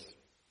this.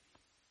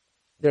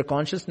 Their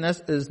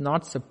consciousness is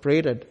not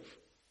separated.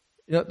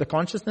 The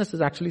consciousness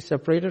is actually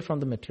separated from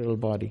the material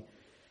body.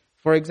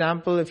 For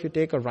example, if you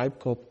take a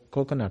ripe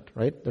coconut,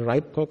 right? The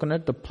ripe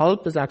coconut, the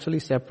pulp is actually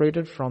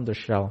separated from the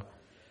shell.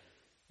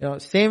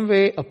 Same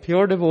way, a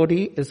pure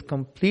devotee is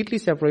completely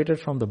separated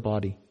from the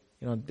body.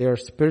 They are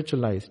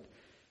spiritualized.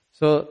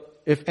 So,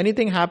 if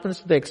anything happens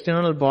to the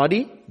external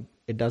body,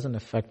 it doesn't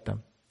affect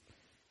them.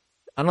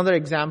 Another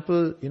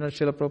example,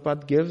 Srila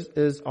Prabhupada gives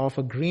is of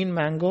a green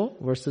mango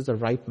versus a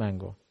ripe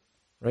mango,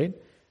 right?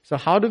 So,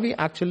 how do we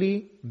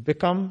actually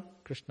become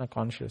Krishna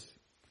conscious?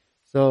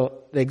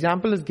 So, the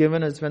example is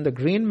given is when the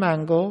green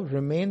mango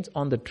remains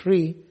on the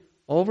tree,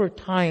 over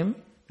time,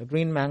 the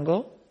green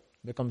mango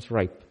becomes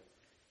ripe.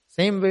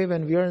 Same way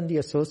when we are in the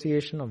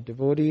association of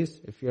devotees,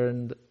 if you're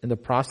in the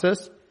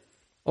process,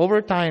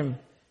 over time,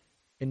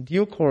 in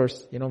due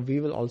course, we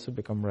will also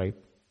become ripe.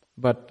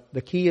 But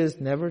the key is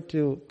never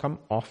to come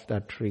off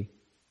that tree.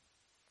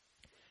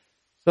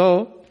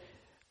 So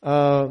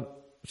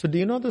do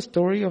you know the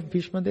story of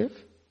Bhishma Dev,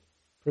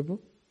 Prabhu?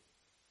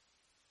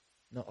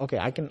 No, okay,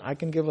 I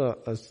can give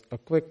a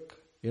quick,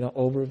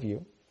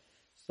 overview.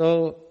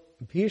 So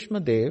Bhishma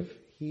Dev,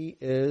 he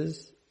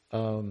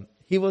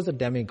was a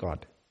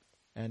demigod.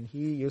 And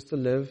he used to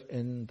live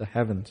in the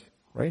heavens,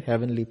 right?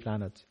 Heavenly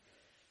planets.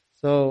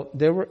 So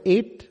there were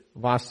 8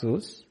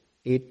 Vasus,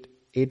 8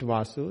 8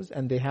 Vasus,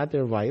 and they had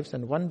their wives,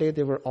 and one day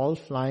they were all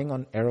flying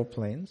on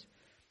aeroplanes.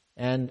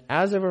 And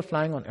as they were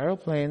flying on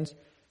aeroplanes,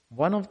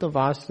 one of the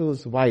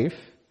Vasu's wife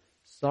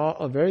saw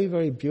a very,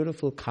 very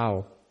beautiful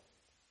cow.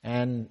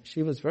 And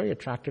she was very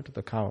attracted to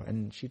the cow.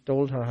 And she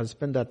told her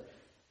husband that,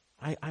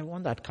 I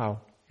want that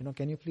cow.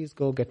 Can you please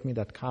go get me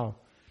that cow?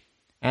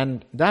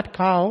 And that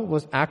cow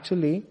was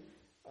actually,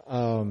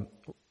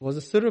 was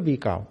a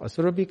Surabhi cow. A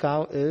Surabhi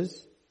cow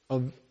is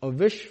a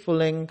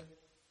wish-fulfilling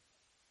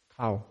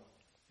cow.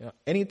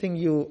 Anything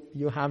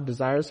you have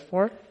desires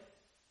for,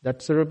 that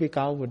Surabhi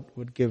cow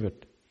would give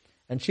it.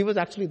 And she was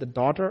actually the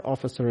daughter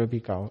of a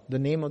Surabhi cow. The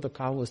name of the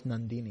cow was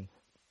Nandini.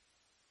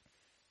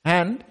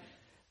 And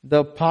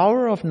the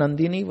power of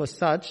Nandini was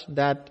such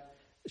that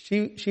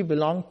she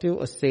belonged to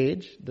a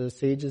sage. The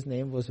sage's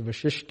name was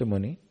Vashishta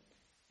Muni.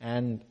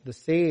 And the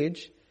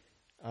sage,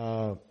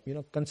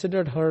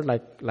 considered her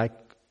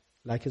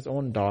like his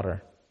own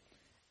daughter.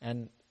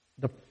 And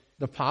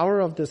the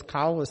power of this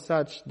cow was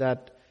such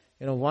that,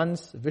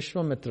 once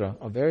Vishwamitra,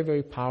 a very,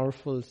 very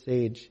powerful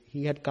sage,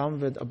 he had come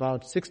with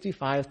about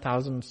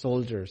 65,000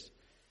 soldiers.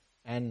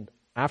 And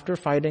after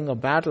fighting a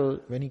battle,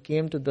 when he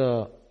came to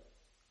the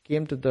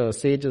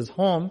sage's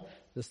home,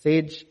 the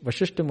sage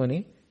Vashishta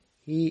Muni,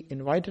 he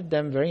invited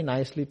them very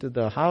nicely to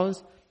the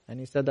house, and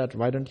he said that,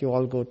 why don't you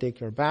all go take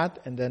your bath,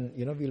 and then,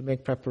 we'll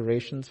make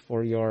preparations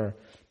for your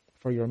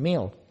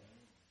meal.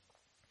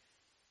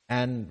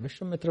 And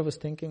Vishwamitra was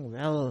thinking,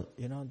 well,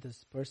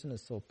 this person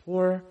is so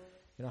poor,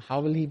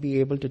 how will he be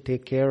able to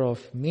take care of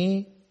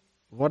me?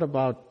 What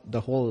about the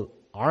whole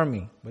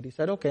army? But he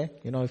said, okay,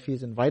 if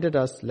he's invited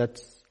us,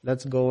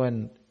 let's go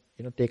and,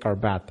 take our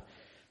bath.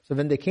 So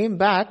when they came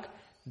back,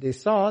 they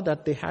saw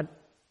that they had,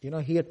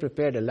 he had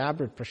prepared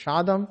elaborate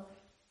prasadam.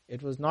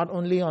 It was not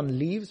only on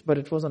leaves, but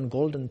it was on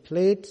golden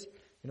plates,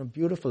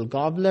 beautiful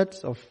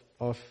goblets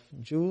of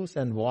juice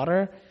and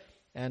water.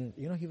 And,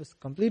 he was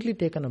completely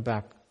taken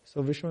aback.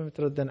 So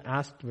Vishwamitra then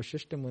asked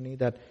Vashishta Muni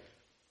that,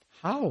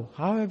 how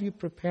have you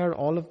prepared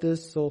all of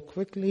this so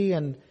quickly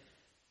and,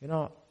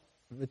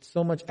 with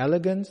so much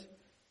elegance?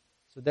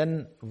 So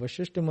then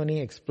Vashishta Muni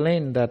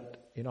explained that,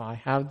 I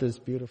have this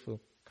beautiful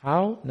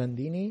cow,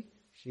 Nandini.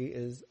 She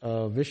is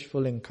a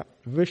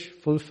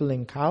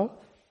wish-fulfilling cow,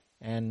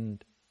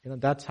 and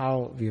that's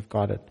how we've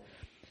got it.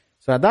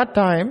 So at that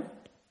time,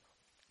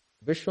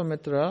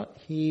 Vishwamitra,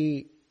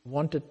 he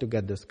wanted to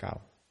get this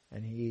cow,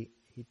 and he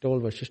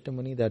told Vashishta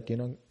Muni that,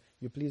 you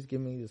please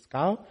give me this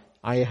cow.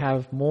 I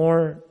have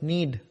more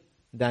need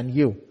than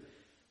you.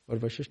 But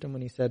Vashishta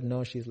Muni said,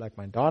 no, she's like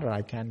my daughter.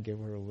 I can't give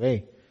her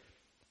away.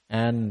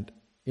 And,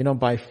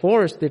 by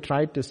force, they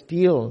tried to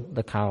steal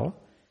the cow.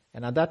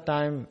 And at that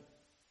time,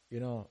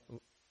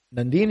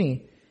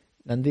 Nandini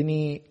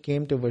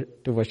came to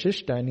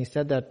Vashishta, and he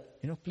said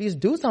that, please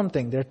do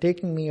something. They're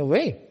taking me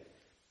away.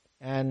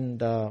 And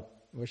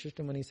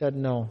Vashishta Muni said,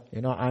 no,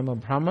 I'm a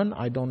Brahman.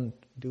 I don't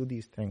do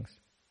these things.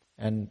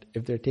 And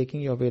if they're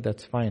taking you away,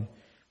 that's fine.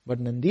 But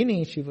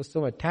Nandini, she was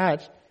so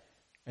attached,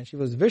 and she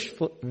was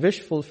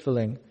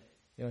wish-fulfilling.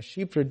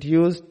 She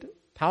produced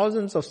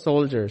thousands of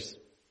soldiers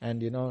and,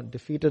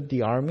 defeated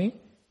the army.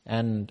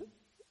 And,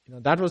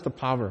 that was the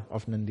power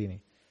of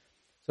Nandini.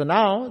 So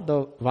now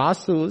the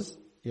Vasus,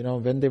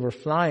 when they were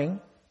flying,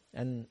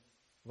 and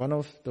one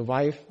of the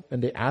wife, when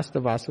they asked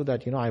the Vasu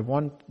that, I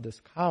want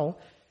this cow,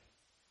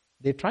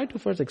 they tried to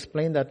first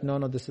explain that, no,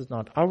 this is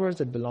not ours,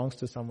 it belongs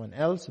to someone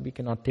else, we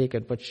cannot take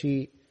it. But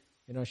she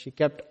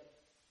kept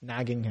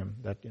nagging him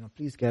that,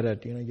 please get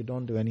it, you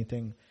don't do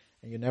anything,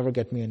 and you never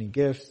get me any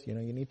gifts, you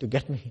need to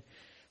get me.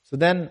 So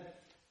then,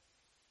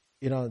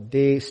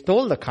 they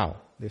stole the cow.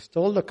 They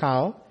stole the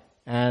cow,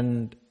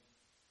 and,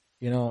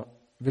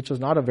 which was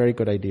not a very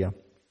good idea.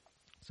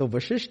 So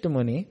Vashishta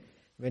Muni,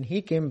 when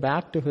he came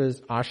back to his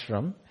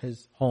ashram,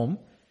 his home,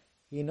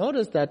 he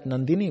noticed that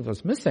Nandini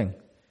was missing.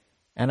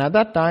 And at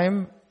that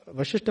time,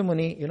 Vashishta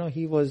Muni,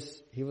 he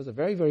was a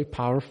very, very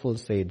powerful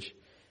sage.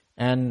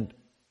 And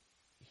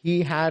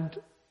he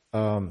had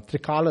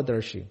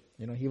Trikaladarshi.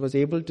 He was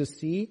able to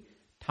see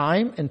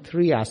time in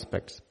 3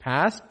 aspects: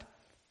 past,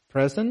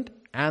 present,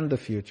 and the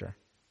future.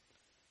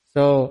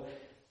 So,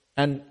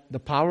 and the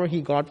power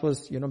he got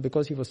was,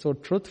 because he was so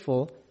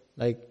truthful,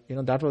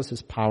 that was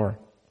his power.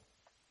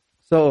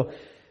 So,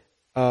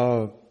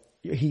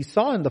 he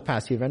saw in the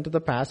past, he went to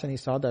the past and he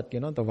saw that, the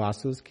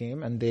Vasus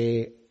came and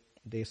they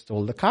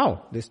stole the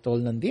cow. They stole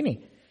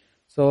Nandini.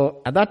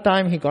 So, at that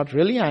time he got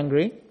really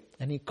angry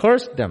and he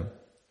cursed them.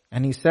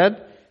 And he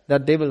said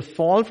that they will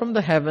fall from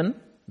the heaven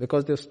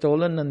because they've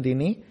stolen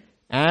Nandini,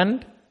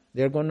 and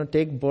they're going to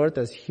take birth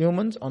as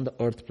humans on the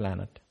earth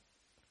planet.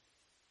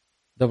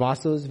 The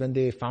Vasus, when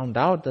they found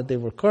out that they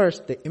were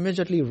cursed, they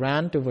immediately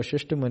ran to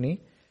Vashishta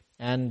Muni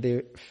and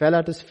they fell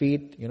at his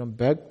feet,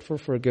 begged for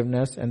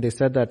forgiveness, and they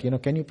said that,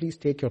 can you please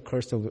take your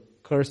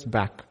curse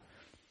back?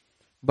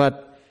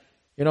 But,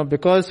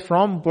 because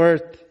from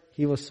birth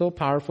he was so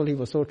powerful, he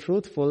was so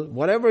truthful,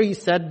 whatever he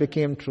said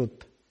became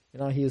truth.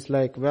 He's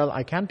like, well,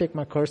 I can't take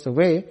my curse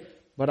away,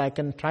 but I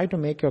can try to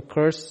make your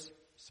curse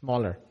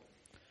smaller.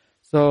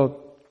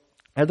 So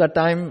At that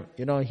time,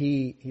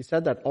 he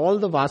said that all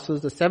the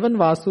Vasus, the 7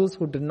 Vasus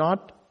who did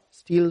not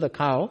steal the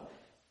cow,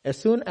 as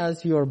soon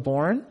as you are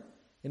born,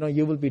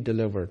 you will be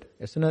delivered.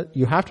 As soon as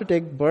you have to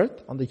take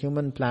birth on the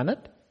human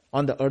planet,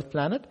 on the earth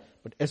planet,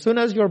 but as soon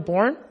as you're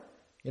born,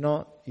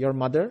 your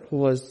mother, who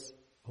was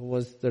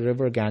the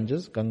river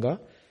Ganges, Ganga,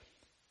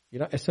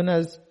 as soon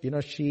as,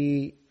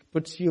 she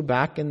puts you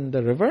back in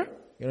the river,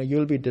 you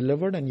will be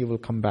delivered and you will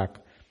come back.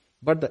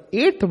 But the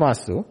 8th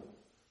Vasu,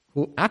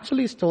 who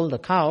actually stole the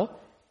cow,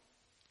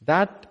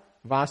 that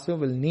Vasu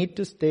will need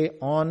to stay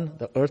on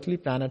the earthly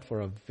planet for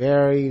a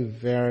very,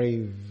 very,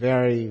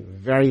 very,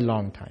 very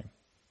long time.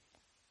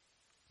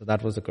 So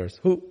that was the curse.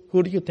 Who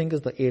do you think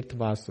is the 8th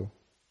Vasu?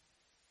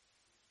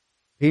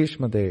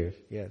 Bhishma Dev.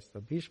 Yes, the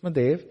Bhishma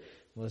Dev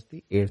was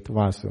the 8th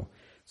Vasu.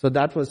 So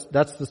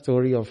that's the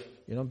story of,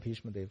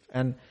 Bhishma Dev.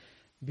 And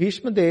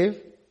Bhishma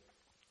Dev,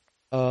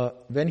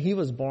 when he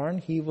was born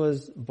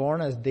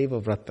as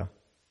Devavrata.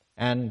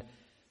 And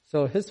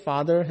so his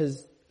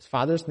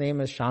father's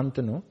name is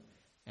Shantanu.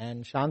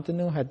 And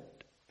Shantanu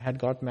had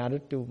got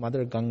married to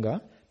Mother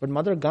Ganga. But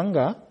Mother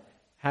Ganga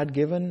had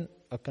given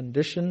a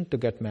condition to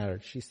get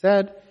married. She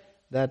said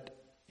that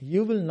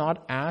you will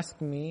not ask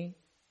me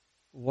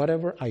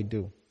whatever I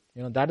do.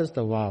 That is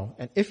the vow.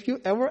 And if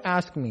you ever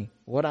ask me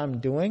what I'm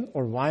doing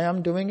or why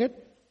I'm doing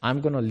it,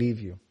 I'm going to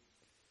leave you.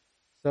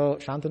 So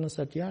Shantanu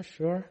said, yeah,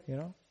 sure,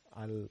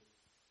 I'll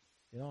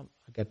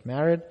get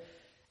married.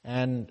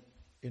 And,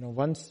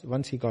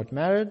 once he got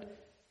married,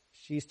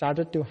 she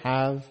started to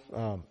have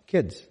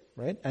kids,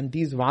 right? And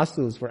these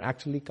Vasus were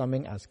actually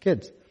coming as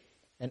kids.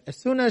 And as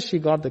soon as she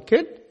got the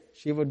kid,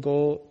 she would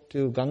go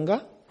to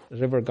Ganga,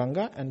 river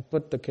Ganga, and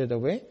put the kid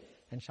away.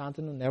 And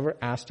Shantanu never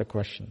asked a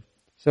question.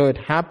 So it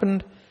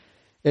happened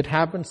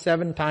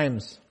 7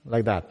 times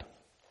like that,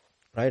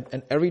 right?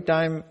 And every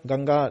time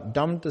Ganga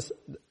dumped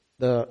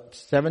the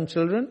 7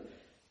 children,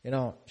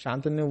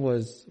 Shantanu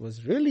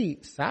was really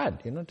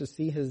sad, to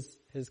see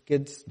his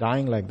kids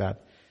dying like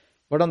that.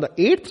 But on the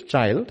 8th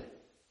child,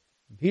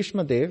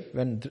 Bhishma Dev,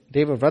 when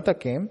Devavrata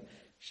came,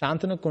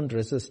 Shantanu couldn't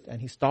resist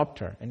and he stopped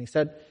her and he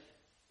said,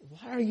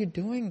 why are you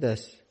doing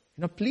this?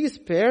 Please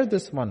spare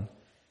this one.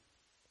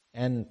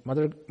 And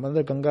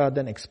Mother Ganga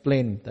then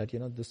explained that,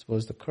 this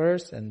was the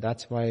curse and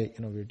that's why,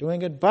 we're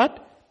doing it.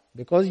 But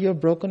because you have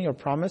broken your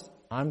promise,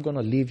 I'm going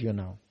to leave you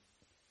now.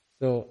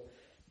 So,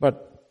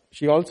 but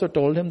she also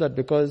told him that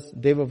because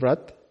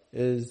Devavrat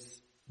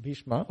is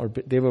Bhishma or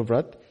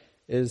Devavrat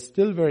is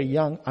still very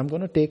young, I'm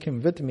going to take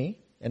him with me.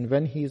 And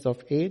when he is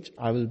of age,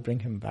 I will bring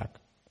him back.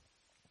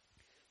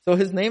 So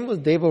his name was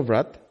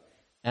Devavrat.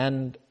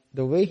 And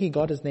the way he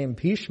got his name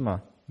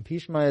Bhishma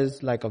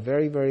is like a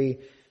very, very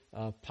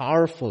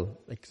powerful,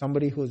 like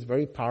somebody who is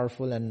very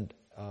powerful and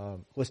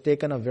who has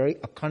taken a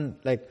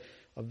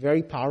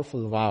very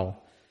powerful vow.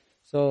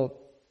 So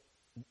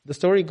the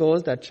story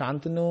goes that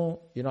Shantanu,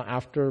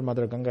 after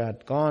Mother Ganga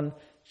had gone,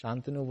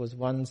 Shantanu was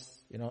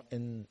once,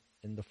 in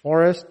the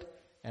forest,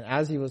 and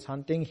as he was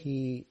hunting,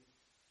 he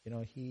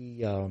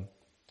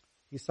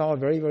saw a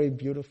very, very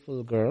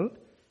beautiful girl.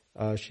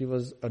 She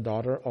was a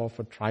daughter of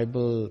a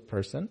tribal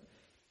person,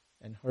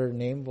 and her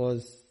name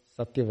was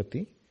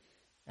Satyavati.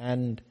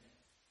 And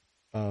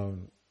so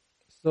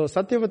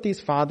Satyavati's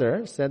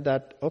father said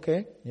that,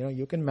 okay,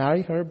 you can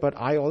marry her, but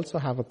I also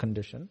have a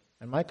condition.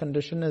 And my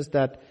condition is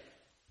that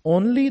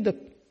only the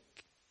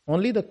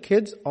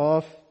kids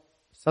of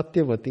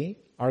Satyavati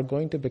are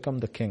going to become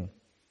the king.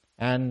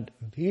 And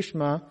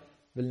Bhishma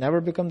will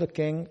never become the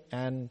king,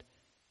 and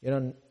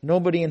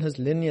nobody in his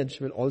lineage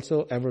will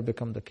also ever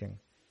become the king.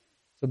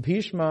 So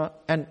Bhishma,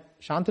 and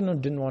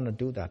Shantanu didn't want to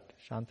do that.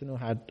 Shantanu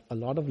had a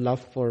lot of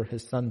love for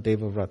his son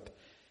Devavrat.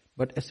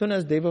 But as soon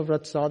as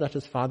Devavrat saw that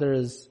his father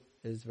is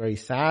very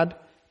sad,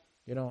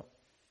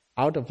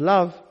 out of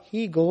love,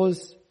 he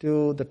goes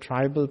to the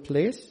tribal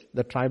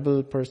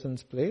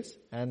person's place,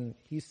 and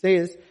he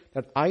says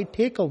that I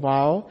take a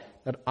vow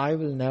that I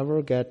will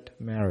never get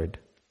married.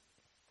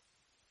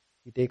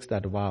 He takes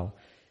that vow.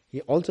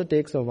 He also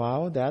takes a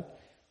vow that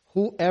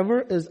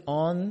whoever is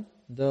on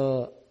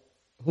the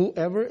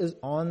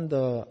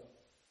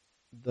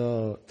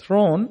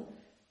throne,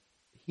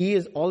 he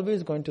is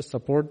always going to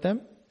support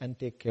them and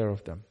take care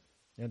of them.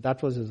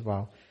 That was his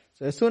vow.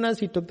 So as soon as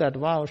he took that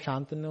vow,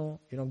 Shantanu,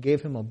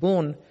 gave him a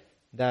boon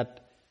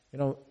that,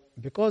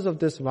 because of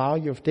this vow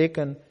you've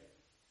taken,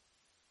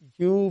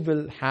 you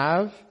will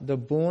have the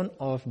boon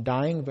of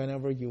dying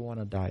whenever you want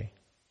to die.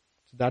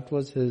 So that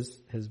was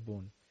his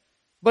boon.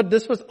 But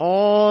this was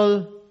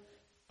all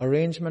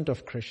arrangement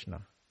of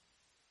Krishna.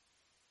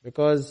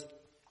 Because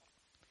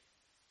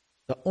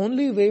the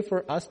only way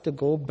for us to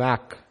go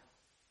back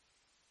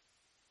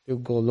to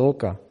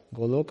Goloka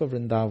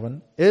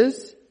Vrindavan,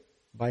 is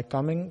by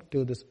coming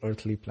to this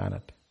earthly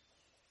planet.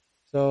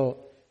 So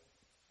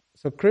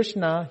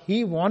Krishna,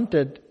 he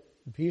wanted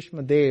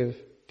Bhishma Dev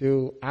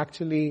to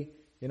actually,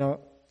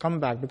 come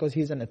back because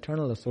he's an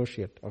eternal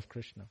associate of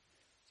Krishna.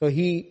 So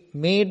he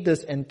made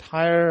this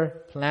entire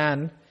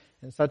plan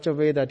in such a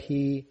way that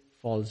he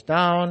falls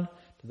down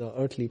to the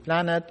earthly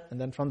planet, and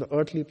then from the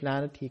earthly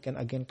planet he can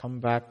again come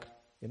back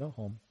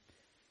home.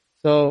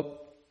 So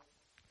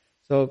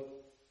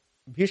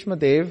Bhishma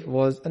Dev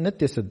was a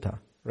Nityasiddha,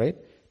 right?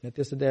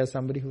 Nityasiddha is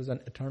somebody who's an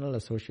eternal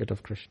associate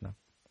of Krishna.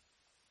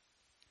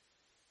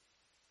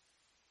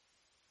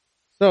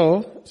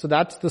 So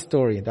that's the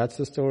story. That's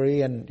the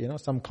story, and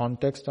some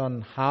context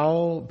on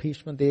how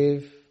Bhishma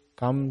Dev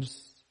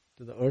comes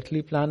to the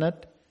earthly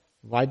planet.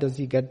 Why does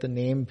he get the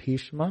name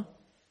Bhishma?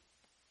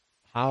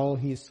 How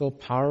he's so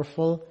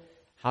powerful.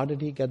 How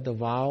did he get the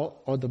vow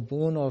or the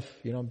boon of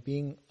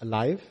being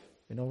alive,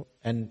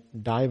 and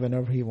die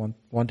whenever he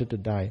wanted to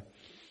die?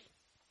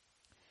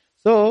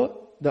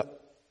 So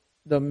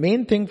the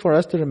main thing for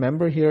us to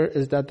remember here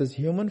is that this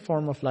human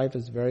form of life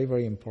is very,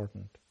 very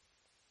important.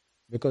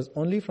 Because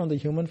only from the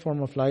human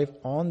form of life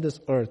on this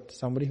earth,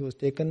 somebody who has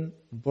taken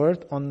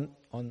birth on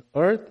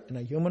earth in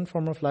a human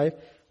form of life,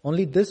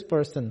 only this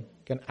person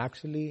can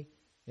actually,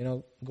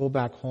 go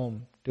back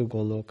home to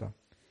Goloka.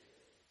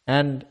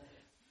 And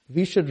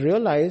we should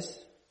realize,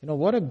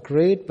 what a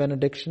great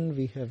benediction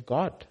we have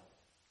got,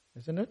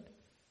 isn't it?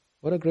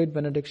 What a great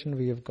benediction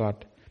we have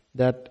got.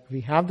 That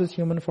we have this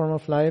human form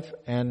of life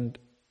and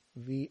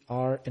we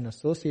are in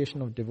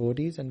association of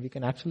devotees and we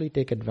can actually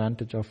take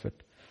advantage of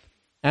it.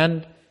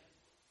 And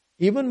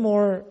even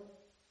more,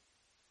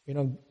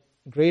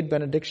 great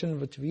benediction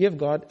which we have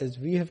got is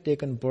we have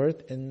taken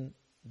birth in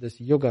this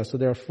yuga. So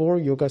there are 4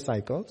 yuga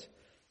cycles: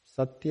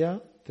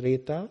 Satya,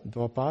 Treta,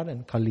 Dwapar,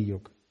 and Kali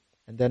Yuga.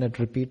 And then it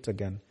repeats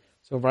again.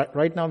 So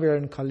right now we are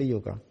in Kali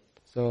Yuga.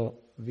 So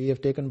we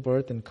have taken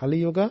birth in Kali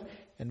Yuga,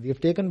 and we have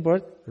taken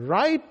birth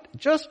right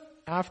just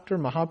after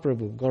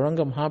Mahaprabhu.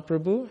 Gauranga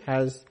Mahaprabhu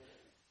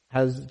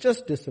has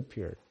just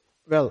disappeared.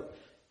 Well,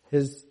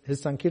 his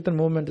Sankirtan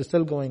movement is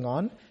still going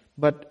on,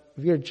 but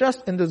we are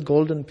just in this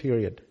golden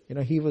period.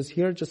 He was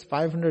here just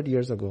 500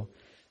 years ago.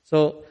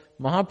 So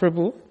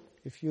Mahaprabhu,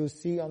 if you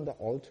see on the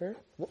altar,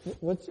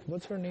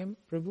 what's her name,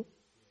 Prabhu?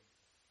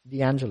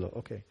 D'Angelo,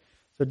 okay.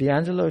 So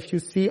D'Angelo, if you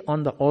see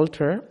on the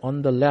altar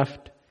on the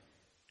left,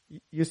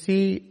 you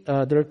see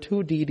there are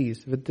 2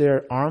 deities with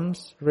their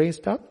arms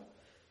raised up.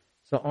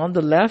 So on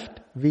the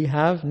left, we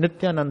have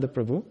Nityananda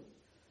Prabhu,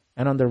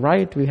 and on the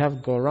right, we have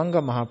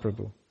Gauranga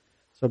Mahaprabhu.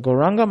 So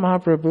Gauranga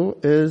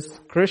Mahaprabhu is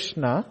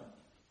Krishna,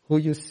 who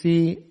you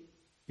see,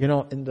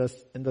 in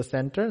the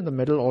center, in the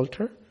middle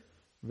altar,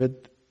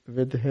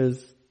 with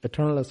his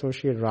eternal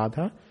associate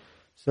Radha.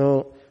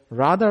 So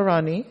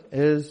Radharani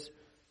is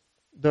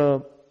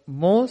the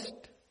most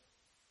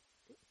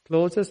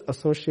closest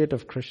associate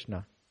of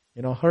Krishna.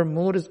 Her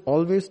mood is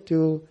always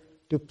to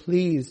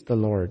please the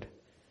Lord.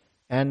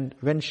 And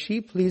when she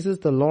pleases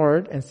the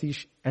Lord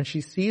and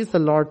she sees the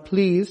Lord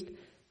pleased,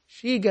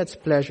 she gets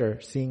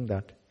pleasure seeing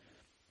that.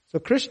 So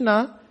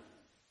Krishna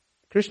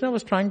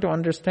was trying to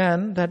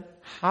understand that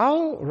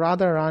how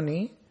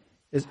Radharani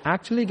is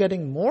actually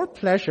getting more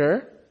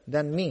pleasure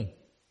than me.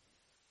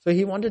 So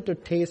he wanted to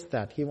taste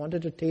that. He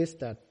wanted to taste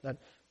that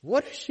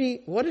what is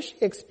she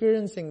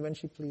experiencing when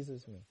she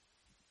pleases me?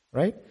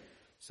 Right?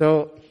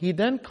 So he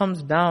then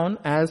comes down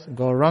as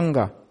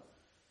Gauranga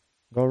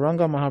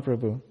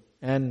Mahaprabhu.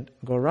 And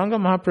Gauranga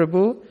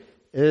Mahaprabhu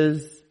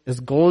is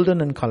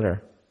golden in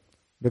color,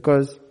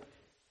 because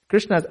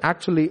Krishna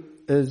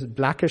is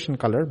blackish in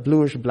color,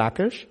 bluish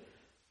blackish,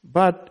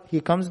 but he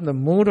comes in the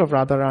mood of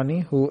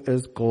Radharani, who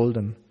is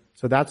golden.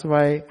 So that's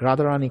why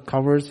Radharani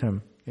covers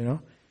him,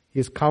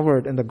 He's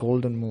covered in the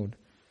golden mood.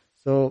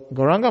 So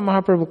Gauranga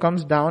Mahaprabhu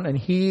comes down, and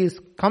he is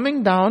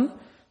coming down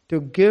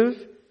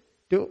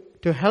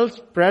to help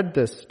spread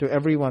this to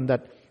everyone,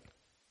 that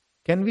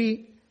can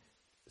we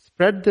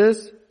spread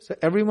this so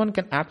everyone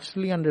can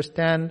actually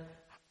understand,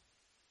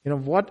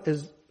 what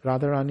is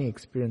Radharani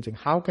experiencing?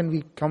 How can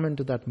we come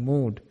into that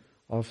mood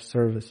of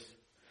service?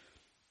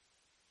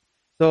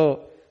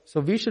 So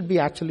we should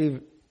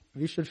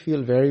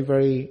feel very,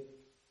 very,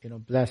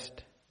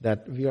 blessed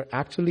that we are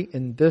actually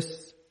in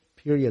this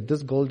period,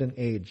 this golden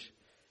age.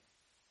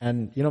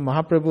 And,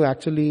 Mahaprabhu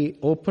actually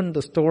opened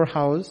the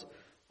storehouse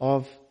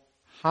of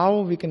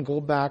how we can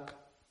go back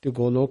to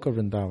Goloka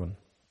Vrindavan.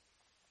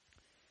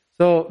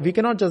 So we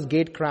cannot just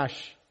gate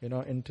crash,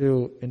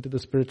 into the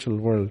spiritual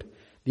world.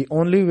 The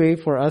only way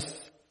for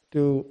us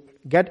to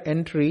get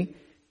entry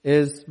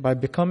is by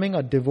becoming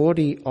a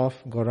devotee of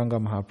Gauranga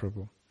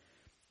Mahaprabhu.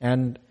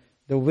 And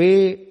the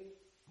way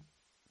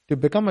to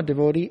become a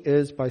devotee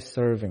is by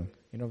serving.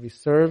 We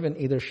serve in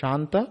either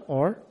Shanta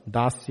or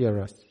Dasya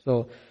Ras.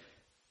 So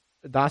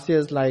Dasya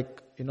is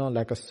like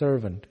a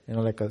servant,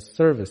 like a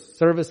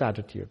service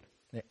attitude.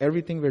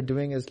 Everything we're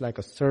doing is like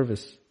a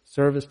service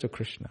to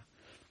Krishna.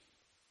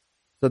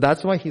 So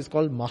that's why he's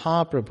called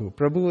Mahaprabhu.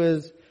 Prabhu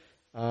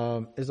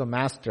is a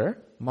master.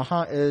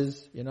 Maha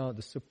is, the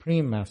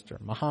supreme master,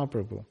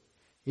 Mahaprabhu.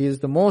 He is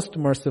the most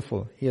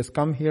merciful. He has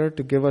come here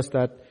to give us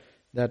that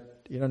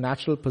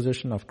natural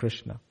position of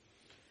Krishna.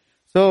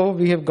 So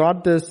we have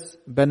got this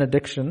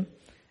benediction,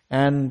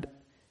 and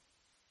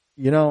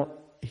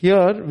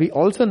here we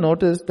also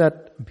notice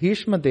that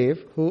Bhishma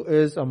Dev, who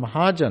is a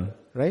Mahajan,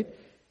 right?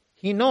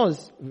 He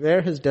knows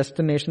where his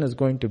destination is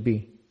going to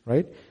be,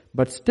 right?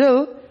 But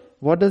still,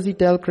 what does he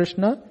tell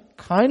Krishna?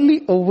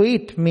 kindly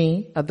await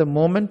me at the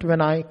moment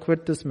when I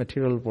quit this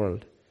material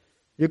world.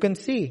 You can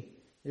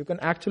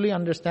actually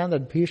understand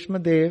that Bhishma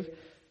Dev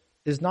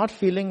is not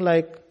feeling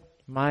like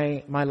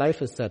my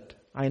life is set.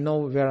 I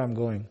know where I'm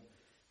going.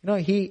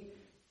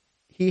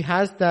 He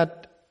has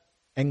that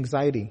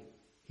anxiety.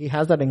 He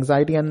has that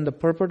anxiety, and in the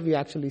purport we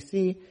actually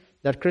see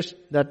that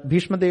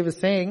Bhishma Dev is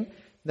saying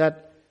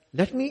that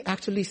let me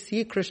actually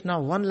see Krishna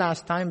one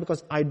last time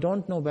because I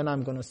don't know when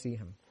I'm going to see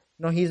him.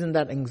 He's in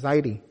that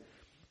anxiety.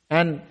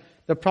 And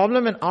the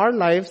problem in our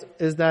lives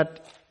is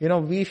that,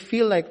 we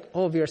feel like,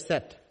 oh, we are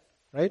set,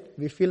 right?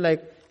 We feel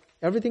like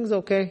everything's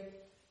okay.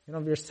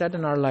 We're set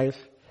in our life.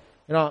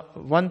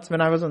 Once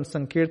when I was on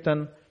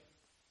Sankirtan,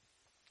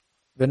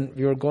 when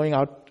we were going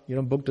out,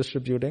 book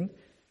distributing,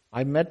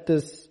 I met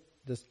this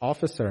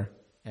officer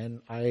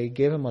and I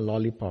gave him a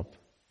lollipop,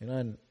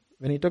 and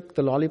when he took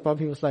the lollipop,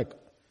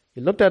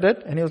 he looked at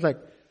it and he was like,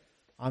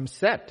 I'm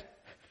set.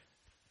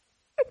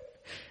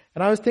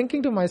 And I was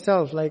thinking to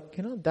myself,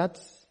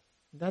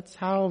 that's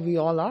how we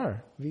all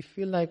are. We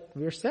feel like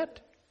we're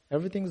set.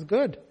 Everything's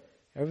good.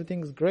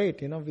 Everything's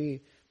great.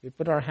 We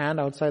put our hand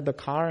outside the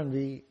car and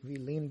we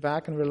lean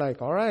back and we're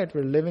like, all right,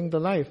 we're living the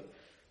life.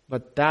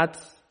 But that's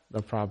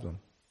the problem.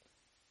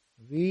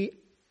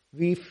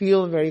 We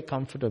feel very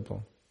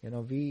comfortable.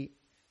 We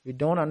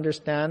don't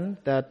understand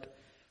that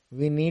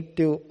we need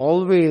to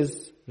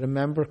always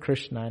remember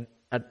Krishna, and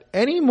at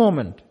any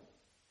moment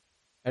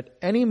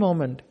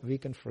we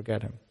can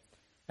forget him.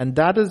 And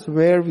that is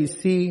where we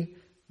see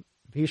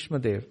Bhishma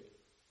Dev,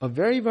 a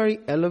very, very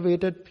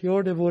elevated,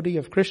 pure devotee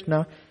of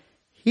Krishna.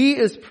 He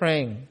is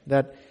praying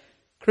that,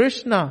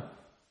 Krishna,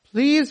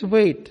 please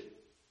wait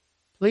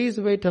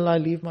till I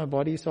leave my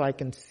body so I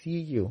can see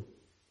you.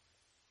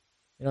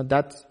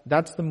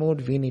 That's the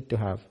mood we need to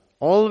have.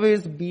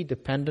 Always be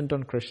dependent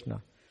on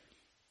Krishna.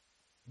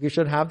 We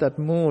should have that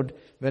mood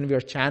when we are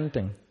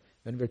chanting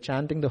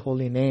the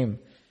holy name.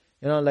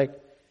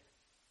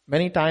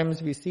 Many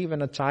times we see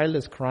when a child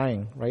is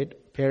crying, right?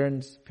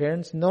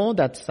 Parents know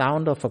that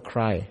sound of a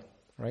cry,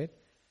 right?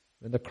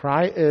 When the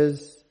cry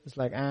is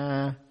like,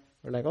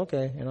 we're like,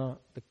 okay,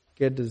 the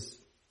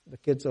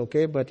kid's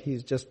okay, but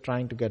he's just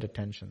trying to get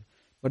attention.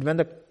 But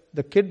when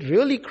the kid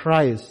really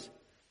cries,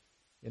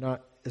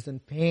 is in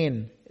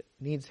pain,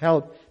 needs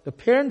help, the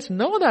parents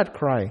know that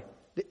cry.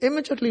 They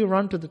immediately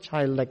run to the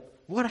child like,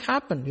 what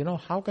happened?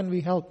 How can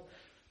we help?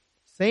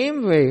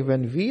 Same way,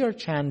 when we are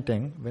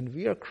chanting, when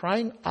we are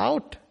crying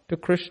out to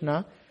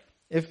Krishna,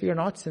 if we are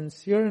not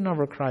sincere in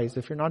our cries,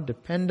 if you're not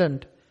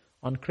dependent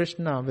on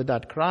Krishna with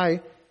that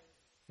cry,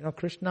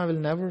 Krishna will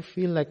never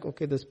feel like,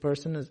 okay, this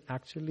person is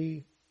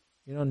actually,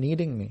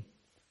 needing me.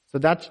 So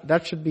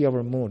that should be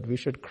our mood. We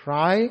should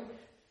cry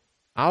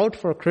out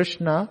for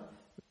Krishna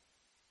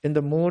in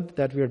the mood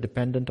that we are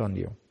dependent on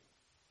you.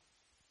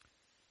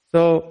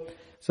 So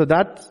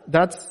that's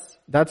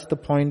the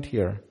point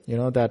here,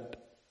 that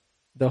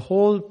the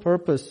whole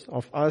purpose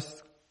of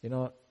us,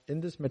 in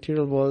this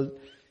material world,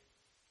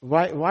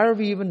 why are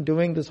we even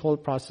doing this whole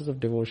process of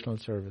devotional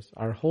service?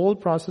 Our whole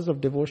process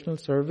of devotional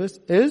service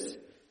is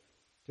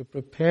to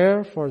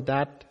prepare for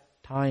that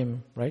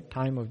time, right?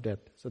 Time of death.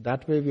 So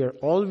that way we are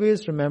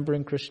always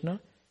remembering Krishna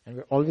and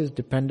we're always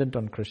dependent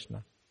on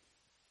Krishna.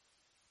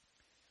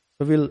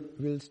 So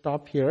we'll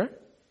stop here,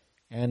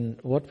 and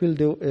what we'll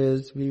do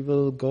is we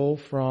will go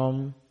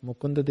from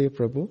Mukunda Dev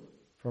Prabhu,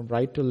 from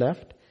right to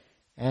left,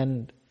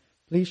 and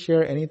please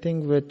share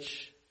anything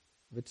which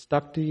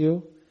stuck to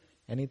you,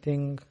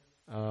 anything,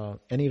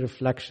 any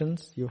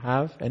reflections you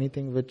have,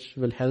 anything which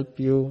will help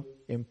you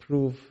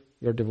improve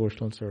your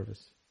devotional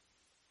service.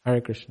 Hare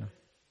Krishna.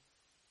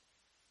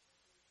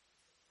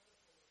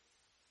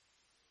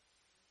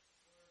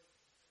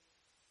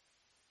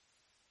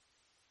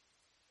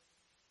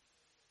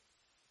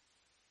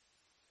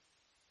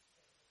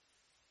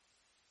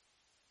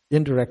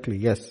 Indirectly,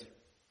 yes.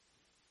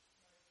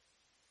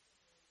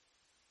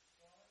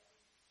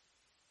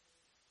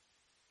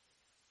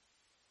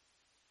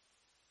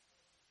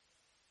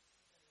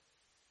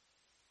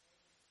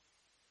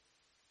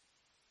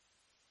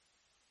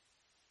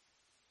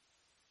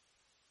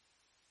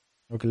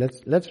 Okay,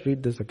 let's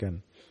read this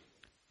again.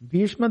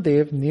 Bhishma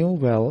Dev knew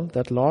well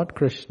that Lord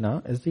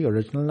Krishna is the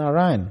original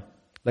Narayan.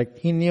 Like,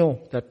 he knew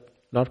that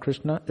Lord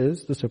Krishna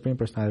is the Supreme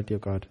Personality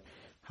of God.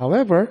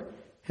 However,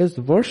 his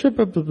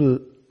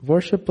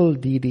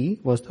worshipable deity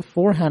was the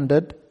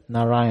four-handed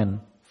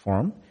Narayan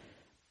form,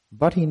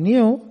 but he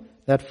knew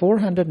that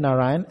four-handed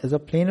Narayan is a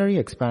plenary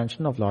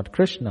expansion of Lord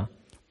Krishna.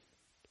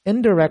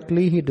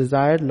 Indirectly, he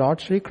desired Lord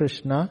Sri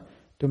Krishna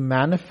to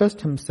manifest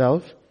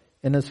himself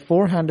in his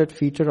four-handed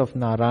feature of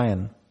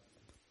Narayan.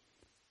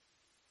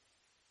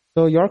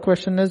 So your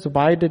question is,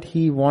 why did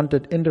he want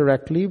it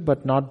indirectly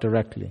but not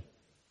directly?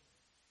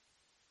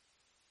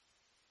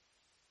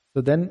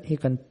 So then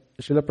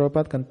Srila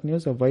Prabhupada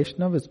continues, a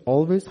Vaishnava is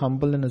always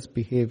humble in his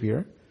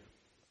behavior,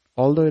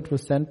 although it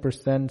was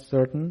 10%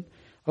 certain.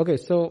 Okay,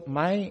 so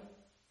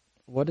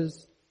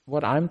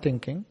what I'm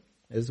thinking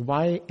is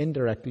why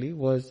indirectly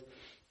was,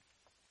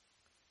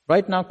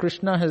 right now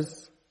Krishna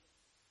has,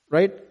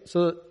 right?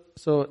 So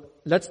So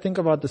let's think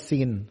about the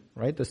scene,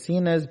 right? The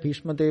scene is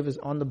Bhishma Dev is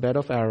on the bed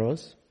of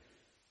arrows.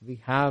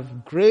 We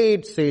have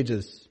great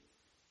sages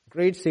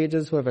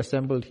who have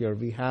assembled here.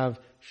 We have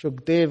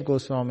Shukdev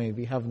Goswami,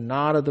 we have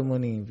Narada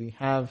Muni, we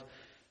have,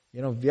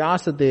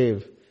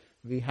 Vyasadev,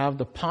 we have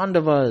the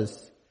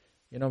Pandavas,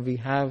 we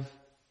have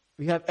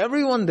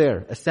everyone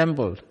there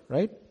assembled,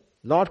 right?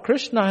 Lord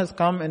Krishna has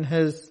come in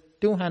his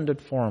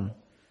two-handed form.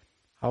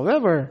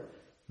 However,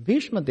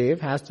 Bhishma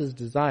Dev has this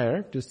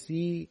desire to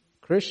see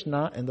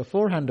Krishna in the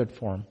four-handed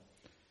form.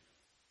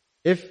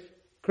 If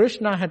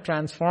Krishna had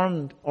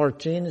transformed or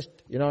changed,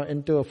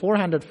 into a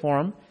four-handed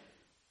form,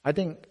 I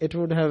think it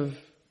would have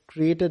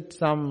created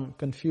some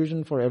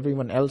confusion for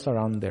everyone else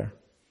around there.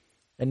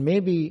 And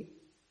maybe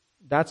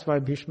that's why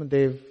Bhishma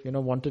Dev,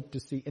 wanted to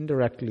see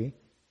indirectly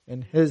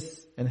in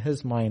his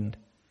mind.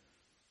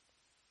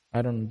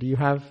 I don't know. Do you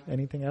have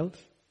anything else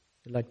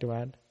you'd like to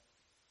add?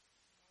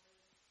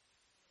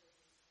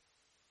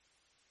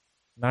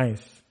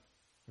 Nice.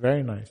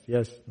 Very nice.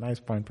 Yes, nice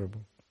point, Prabhu.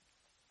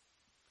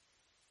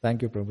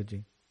 Thank you,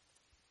 Prabhuji.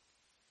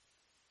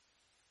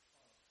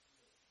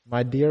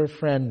 My dear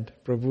friend,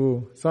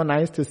 Prabhu, so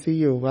nice to see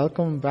you.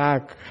 Welcome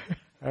back.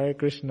 Hare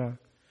Krishna.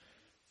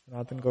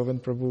 Sanatan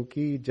Govind Prabhu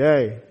ki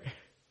jai.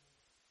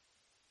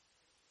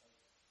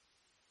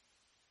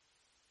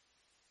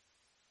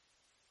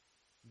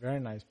 Very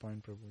nice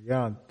point, Prabhu.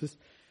 Yeah,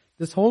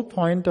 this whole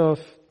point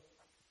of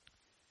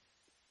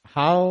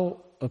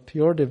how a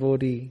pure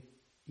devotee,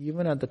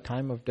 even at the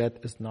time of death,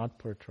 is not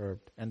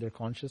perturbed and their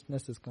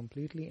consciousness is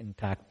completely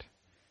intact.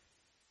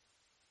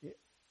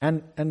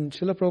 And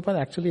Srila Prabhupada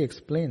actually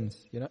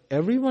explains,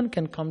 everyone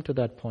can come to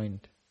that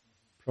point,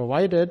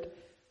 provided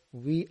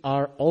we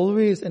are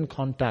always in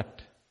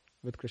contact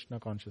with Krishna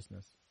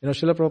consciousness.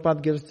 Srila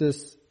Prabhupada gives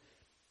this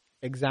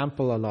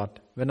example a lot.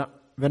 When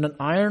an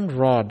iron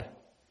rod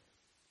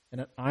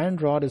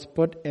is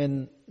put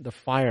in the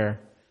fire,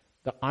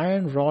 the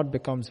iron rod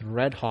becomes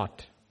red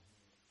hot.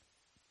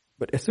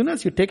 But as soon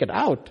as you take it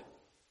out,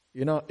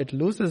 it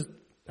loses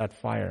that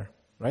fire,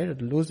 right?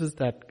 It loses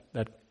that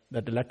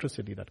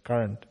electricity, that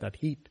current, that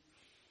heat.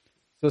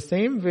 So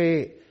same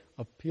way,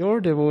 a pure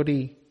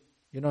devotee,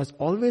 is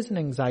always in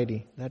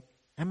anxiety that,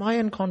 am I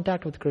in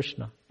contact with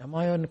Krishna? Am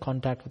I in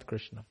contact with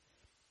Krishna?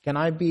 Can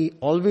I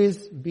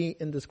always be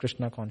in this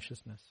Krishna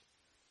consciousness?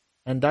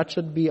 And that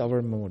should be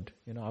our mood.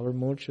 Our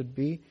mood should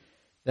be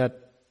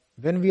that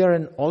when we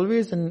are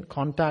always in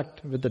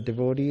contact with the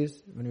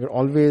devotees, when we are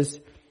always,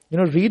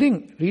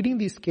 reading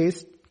these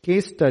case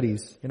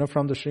studies,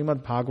 from the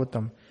Srimad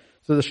Bhagavatam.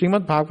 So the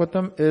Srimad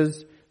Bhagavatam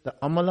is the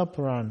Amala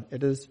Puran.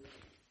 It is,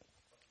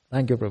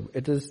 thank you, Prabhu.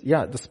 It is,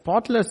 the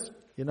spotless,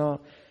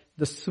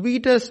 the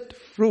sweetest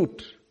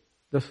fruit,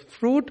 the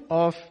fruit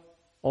of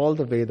all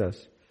the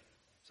Vedas.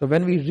 So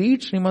when we read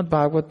Srimad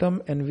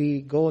Bhagavatam and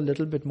we go a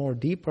little bit more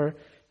deeper,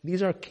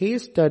 these are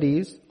case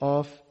studies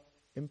of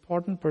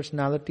important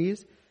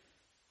personalities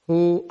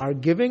who are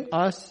giving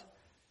us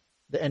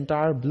the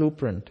entire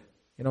blueprint.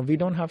 We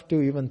don't have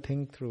to even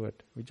think through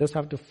it. We just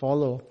have to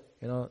follow,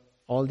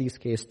 all these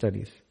case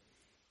studies.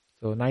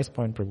 So nice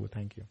point, Prabhu.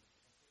 Thank you.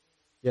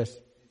 Yes.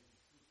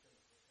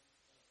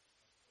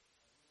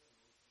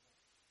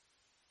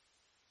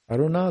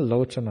 Aruna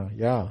Lochana.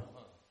 Yeah.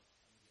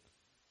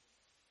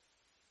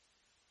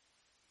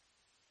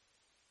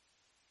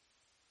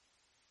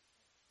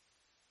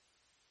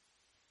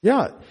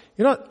 Yeah.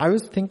 I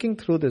was thinking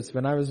through this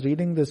when I was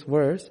reading this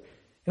verse.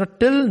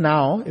 Till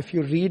now, if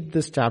you read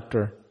this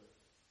chapter,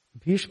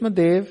 Bhishma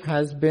Dev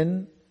has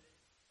been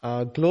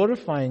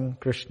glorifying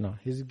Krishna.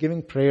 He's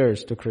giving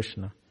prayers to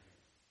Krishna.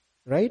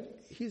 Right?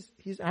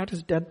 He's at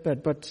his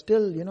deathbed, but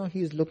still,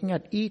 he's looking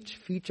at each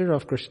feature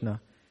of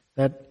Krishna.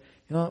 That,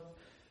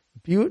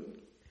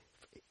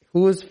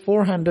 whose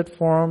four-handed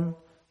form,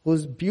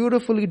 whose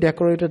beautifully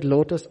decorated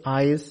lotus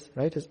eyes,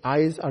 right? His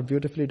eyes are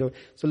beautifully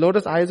so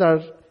lotus eyes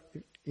are,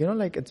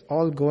 it's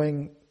all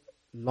going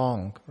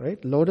long,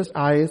 right? Lotus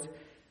eyes,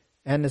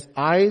 and his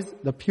eyes,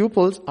 the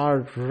pupils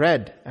are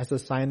red as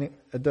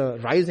the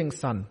rising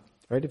sun,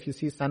 right? If you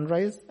see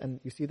sunrise and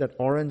you see that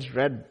orange,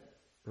 red,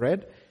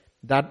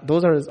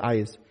 those are his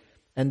eyes.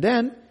 And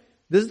then,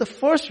 this is the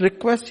first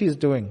request he's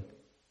doing,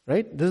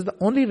 right? This is the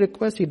only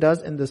request he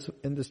does in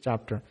this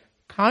chapter.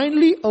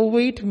 Kindly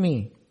await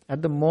me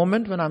at the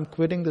moment when I'm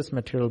quitting this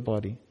material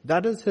body.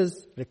 That is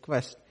his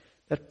request.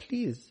 That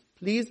please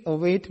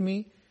await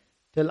me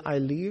till I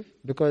leave,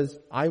 because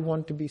I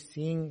want to be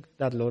seeing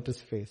that lotus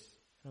face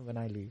when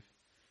I leave.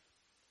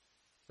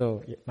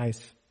 So,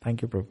 nice.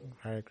 Thank you, Prabhu.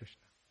 Hare Krishna.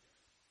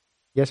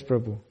 Yes,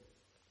 Prabhu.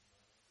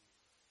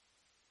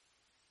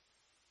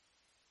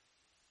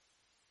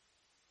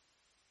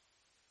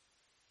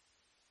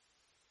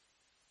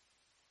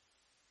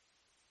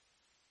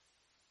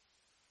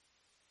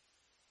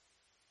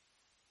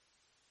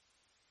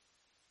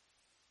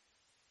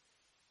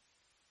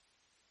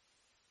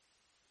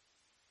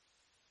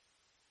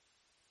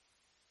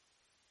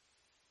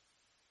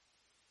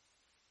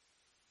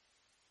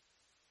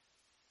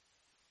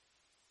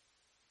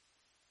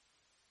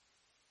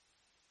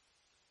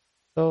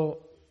 So,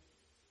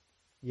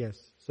 Yes.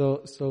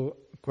 So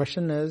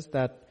question is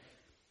that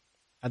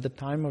at the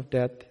time of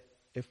death,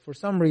 if for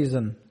some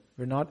reason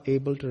we're not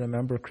able to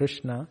remember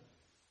Krishna,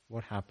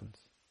 what happens?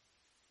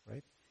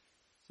 Right?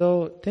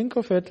 So think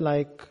of it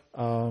like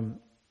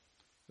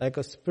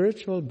a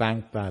spiritual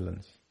bank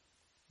balance.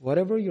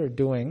 Whatever you're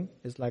doing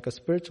is like a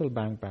spiritual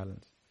bank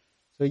balance.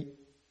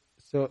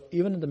 So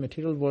even in the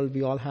material world,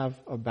 we all have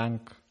a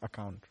bank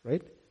account,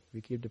 right?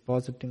 We keep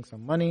depositing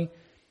some money.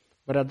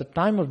 But at the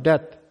time of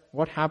death,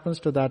 what happens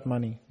to that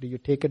money? Do you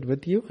take it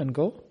with you and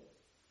go?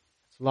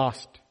 It's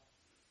lost.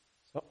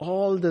 So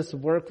all this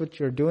work which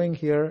you're doing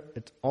here,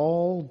 it's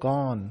all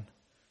gone.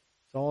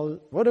 It's all,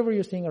 whatever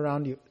you're seeing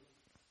around you,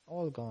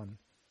 all gone.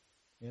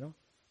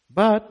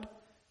 But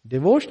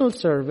devotional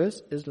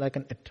service is like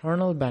an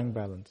eternal bank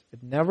balance.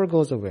 It never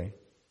goes away.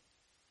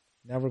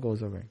 Never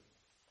goes away.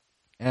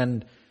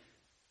 And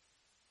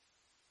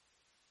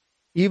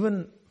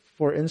even,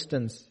 for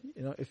instance,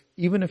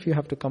 even if you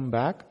have to come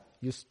back,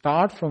 you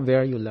start from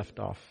where you left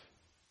off.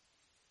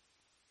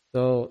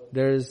 So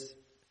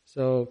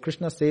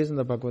Krishna says in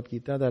the Bhagavad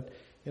Gita that,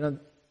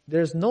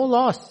 there's no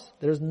loss.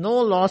 There's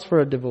no loss for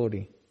a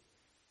devotee.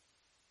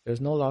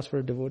 There's no loss for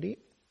a devotee.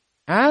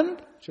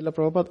 And Srila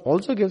Prabhupada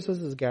also gives us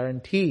this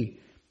guarantee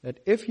that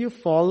if you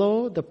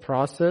follow the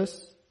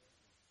process,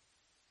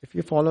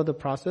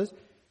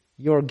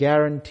 you're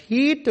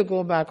guaranteed to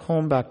go back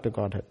home, back to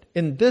Godhead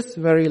in this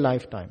very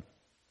lifetime.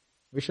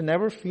 We should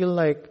never feel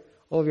like,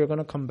 we're going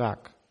to come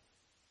back.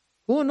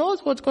 Who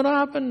knows what's going to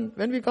happen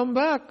when we come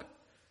back?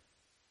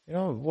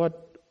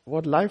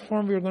 What life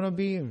form we're going to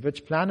be,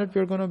 which planet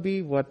we're going to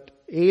be, what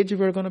age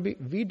we're going to be.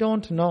 We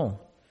don't know.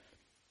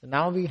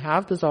 Now we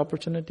have this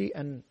opportunity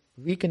and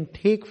we can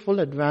take full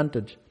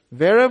advantage.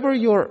 Wherever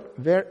you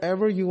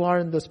are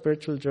in the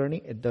spiritual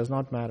journey, it does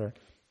not matter.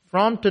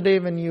 From today,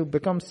 when you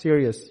become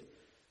serious,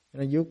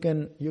 you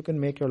can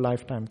make your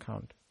lifetime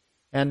count.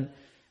 And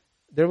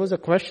there was a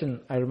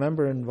question, I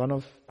remember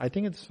I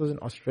think this was in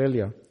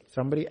Australia.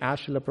 Somebody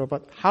asked Srila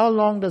Prabhupada, how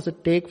long does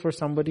it take for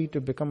somebody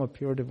to become a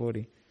pure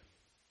devotee?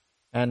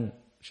 And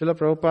Srila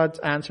Prabhupada's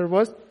answer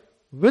was,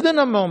 within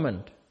a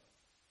moment.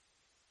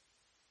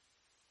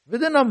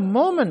 Within a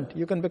moment,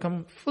 you can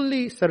become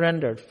fully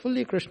surrendered,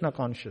 fully Krishna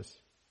conscious.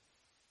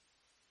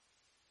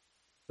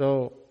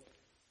 So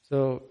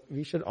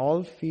we should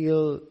all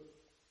feel,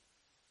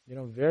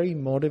 very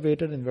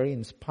motivated and very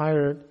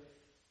inspired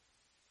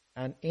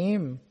and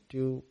aim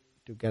to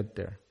get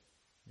there.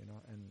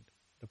 And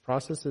the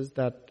process is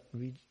that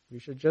we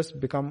should just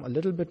become a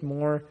little bit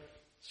more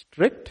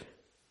strict,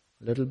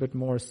 a little bit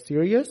more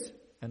serious,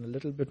 and a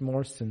little bit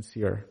more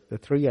sincere. The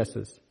 3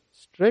 S's.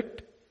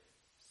 Strict,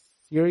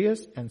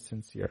 serious, and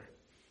sincere.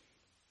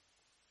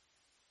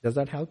 Does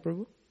that help,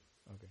 Prabhu?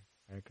 Okay.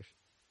 Hare Krishna.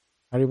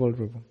 Haribol,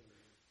 Prabhu.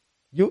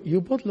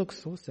 You both look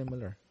so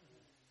similar.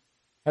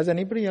 Has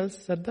anybody else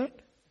said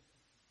that?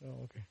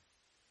 Oh, okay.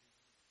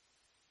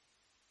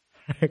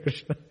 Hare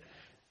Krishna.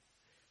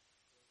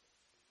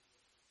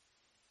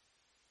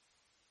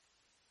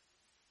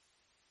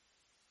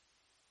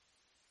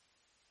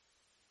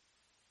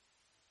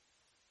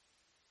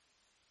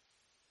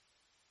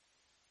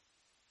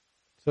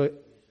 So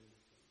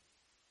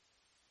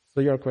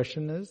your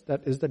question is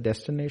that is the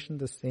destination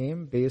the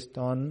same based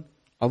on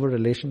our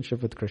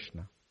relationship with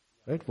Krishna?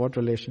 Right? What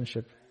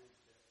relationship?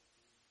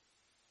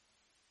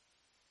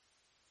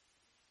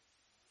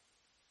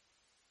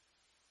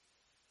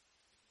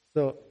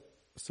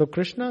 So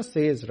Krishna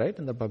says, right,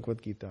 in the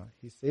Bhagavad Gita,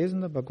 he says in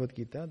the Bhagavad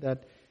Gita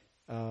that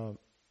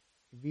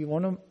we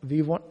want,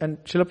 and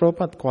Srila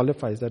Prabhupada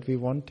qualifies that we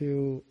want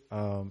to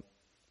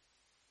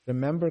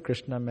remember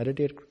Krishna,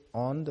 meditate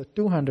on the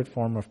two-handed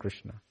form of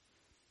Krishna.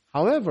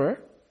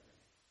 However,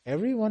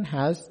 everyone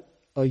has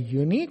a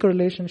unique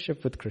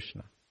relationship with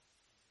Krishna.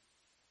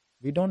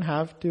 We don't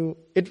have to.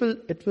 It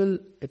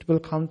will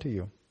come to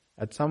you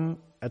at some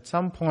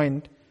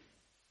point.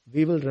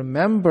 We will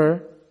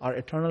remember our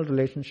eternal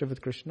relationship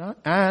with Krishna,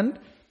 and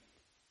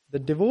the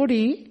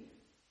devotee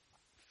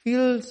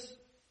feels.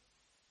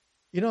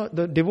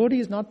 The devotee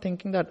is not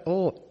thinking that,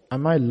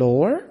 am I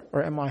lower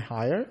or am I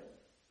higher?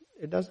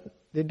 It doesn't.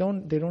 They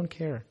don't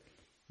care,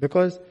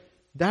 because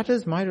that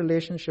is my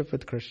relationship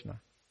with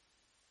Krishna.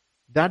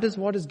 That is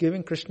what is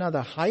giving Krishna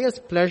the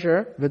highest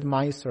pleasure with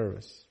my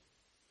service.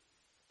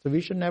 So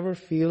we should never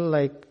feel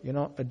like,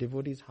 a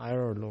devotee is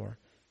higher or lower.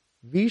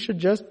 We should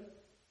just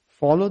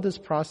follow this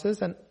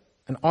process and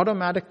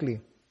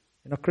automatically,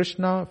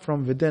 Krishna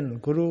from within,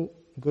 Guru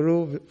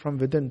from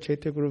within,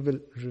 Chaitya Guru will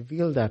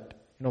reveal that,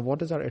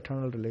 what is our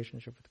eternal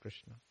relationship with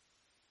Krishna.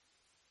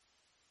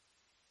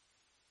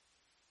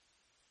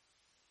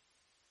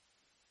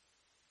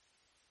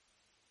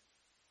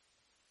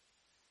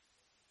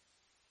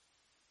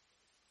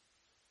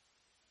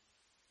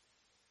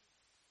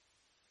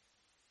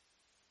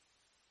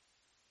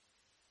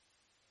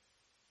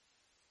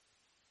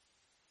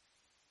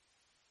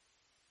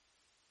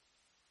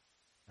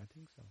 I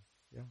think so,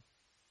 yeah.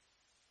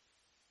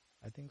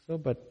 I think so,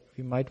 but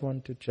we might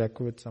want to check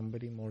with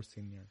somebody more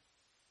senior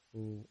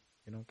who,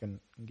 can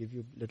give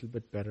you a little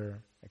bit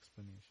better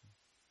explanation.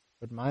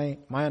 But my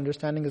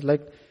understanding is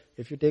like,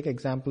 if you take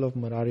example of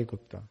Murari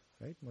Gupta,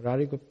 right?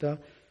 Murari Gupta,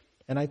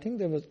 and I think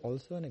there was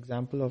also an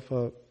example of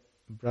a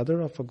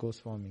brother of a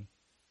Goswami,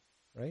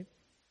 right?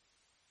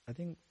 I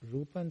think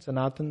Rupa and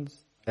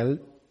Sanatan's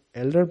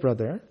elder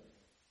brother,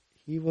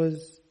 he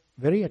was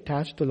very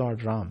attached to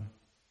Lord Ram,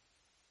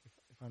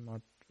 if I'm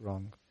not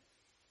wrong.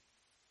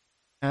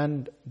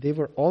 And they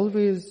were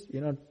always,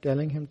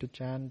 telling him to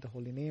chant the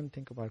holy name,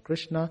 think about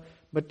Krishna,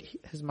 but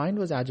his mind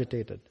was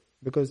agitated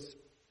because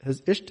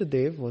his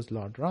Ishtadev was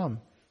Lord Ram.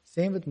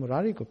 Same with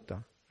Murari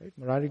Gupta, right?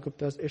 Murari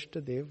Gupta's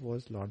Ishtadev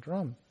was Lord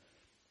Ram.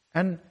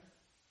 And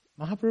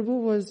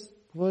Mahaprabhu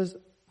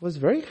was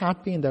very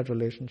happy in that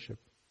relationship.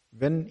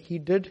 When he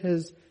did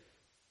his,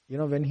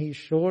 when he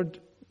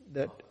showed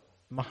that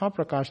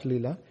Mahaprakash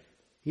Leela,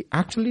 he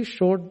actually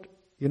showed,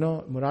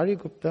 Murari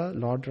Gupta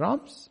Lord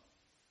Ram's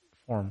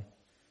form.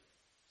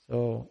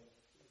 So,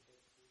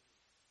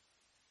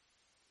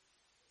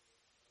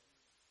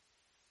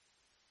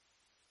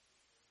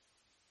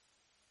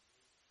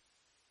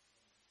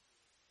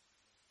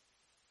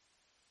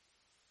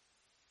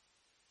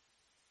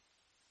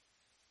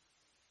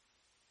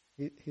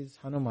 he's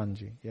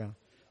Hanumanji, yeah.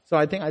 So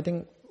I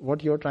think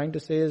what you're trying to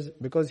say is,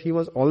 because he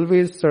was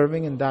always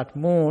serving in that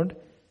mode,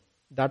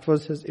 that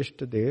was his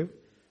Ishtadev.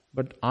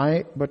 But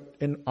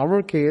in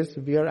our case,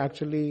 we are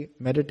actually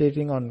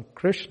meditating on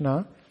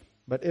Krishna.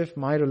 But if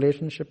my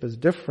relationship is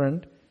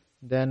different,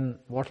 then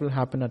what will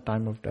happen at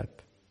time of death?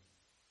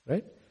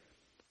 Right?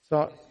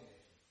 So,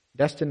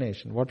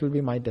 destination. What will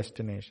be my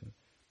destination?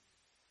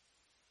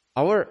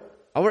 Our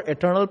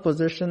eternal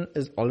position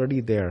is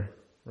already there,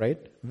 right?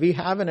 We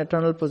have an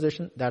eternal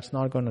position that's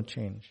not going to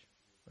change,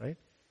 right?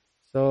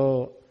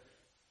 So,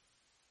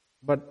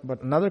 but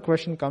another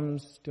question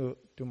comes to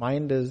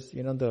mind is,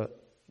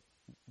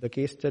 the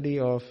case study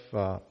of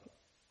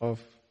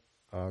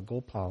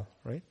Gopal,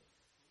 right?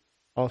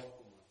 Of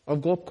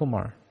Gop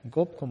Kumar,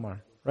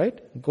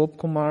 right? Gop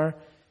Kumar,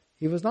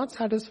 he was not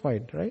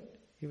satisfied, right?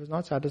 He was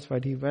not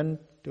satisfied. He went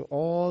to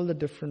all the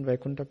different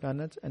Vaikuntha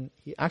planets, and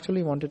he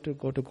actually wanted to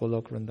go to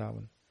Golok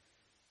Vrindavan.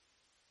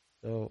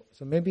 So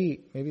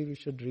maybe we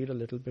should read a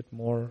little bit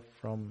more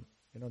from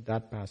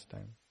that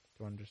pastime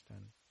to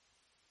understand.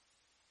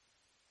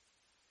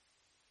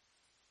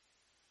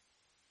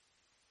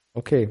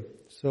 Okay,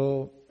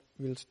 so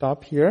we'll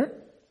stop here.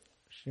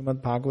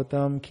 Srimad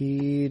Bhagavatam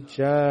ki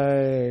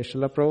jai,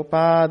 Srila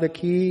Prabhupada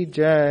ki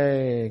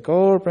jai,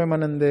 Gaur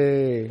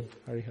Premanande,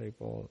 Hari Hari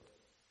Bol.